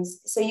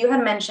Netherlands, so you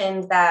had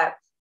mentioned that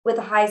with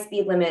a high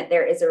speed limit,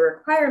 there is a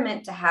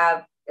requirement to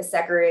have a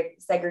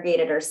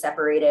segregated or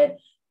separated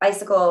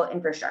bicycle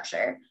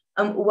infrastructure.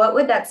 What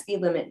would that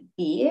speed limit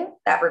be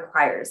that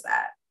requires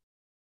that?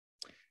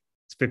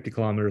 It's 50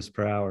 kilometers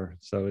per hour.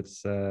 So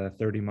it's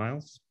 30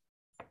 miles.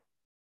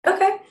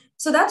 Okay.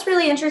 So that's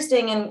really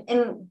interesting.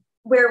 And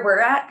where we're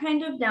at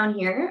kind of down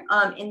here,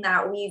 in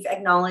that we've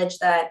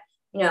acknowledged that,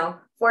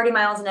 40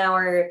 miles an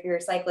hour, if you're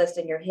a cyclist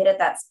and you're hit at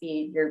that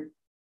speed, you're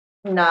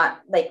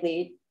not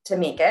likely to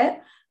make it.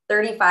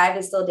 35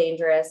 is still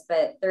dangerous,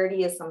 but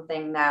 30 is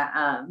something that,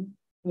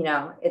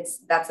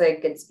 that's a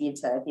good speed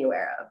to be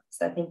aware of.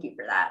 So thank you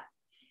for that.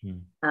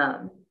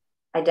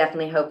 I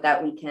definitely hope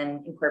that we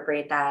can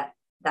incorporate that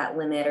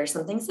limit or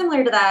something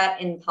similar to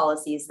that in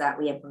policies that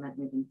we implement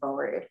moving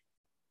forward.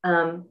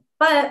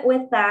 But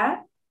with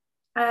that,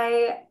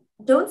 I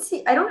don't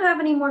have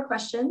any more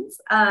questions.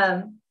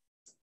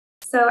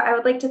 So I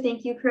would like to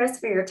thank you, Chris,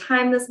 for your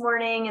time this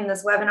morning in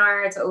this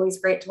webinar. It's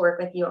always great to work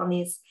with you on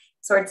these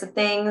sorts of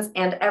things,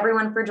 and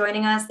everyone for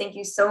joining us. Thank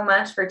you so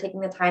much for taking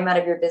the time out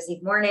of your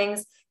busy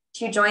mornings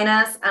to join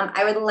us.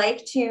 I would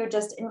like to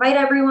just invite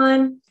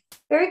everyone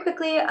very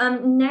quickly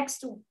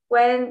next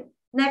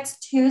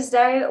next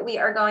Tuesday, we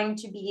are going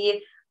to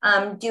be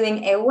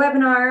doing a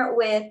webinar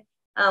with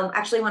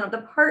actually one of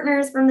the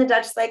partners from the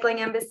Dutch Cycling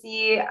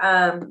Embassy.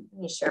 Let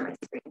me share my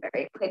screen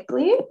very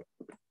quickly.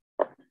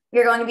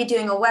 We're going to be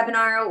doing a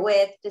webinar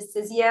with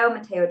Decisio,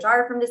 Matteo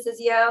Jar from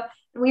Decisio,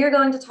 and we are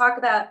going to talk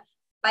about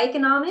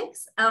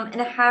bikeonomics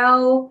and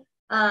how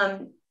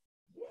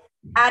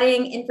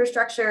adding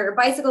infrastructure,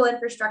 bicycle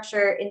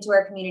infrastructure into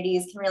our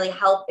communities can really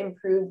help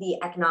improve the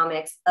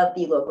economics of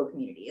the local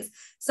communities.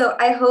 So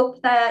I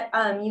hope that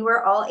you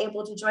are all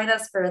able to join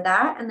us for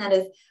that. And that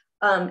is,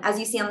 as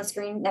you see on the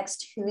screen,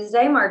 next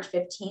Tuesday, March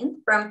 15th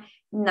from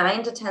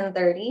 9 to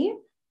 10:30.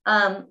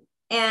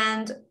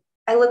 And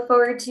I look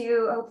forward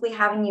to hopefully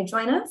having you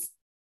join us.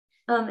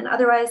 And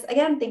otherwise,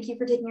 again, thank you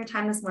for taking your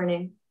time this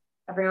morning.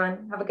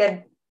 Everyone, have a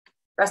good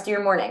rest of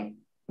your morning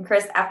and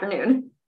Chris, afternoon.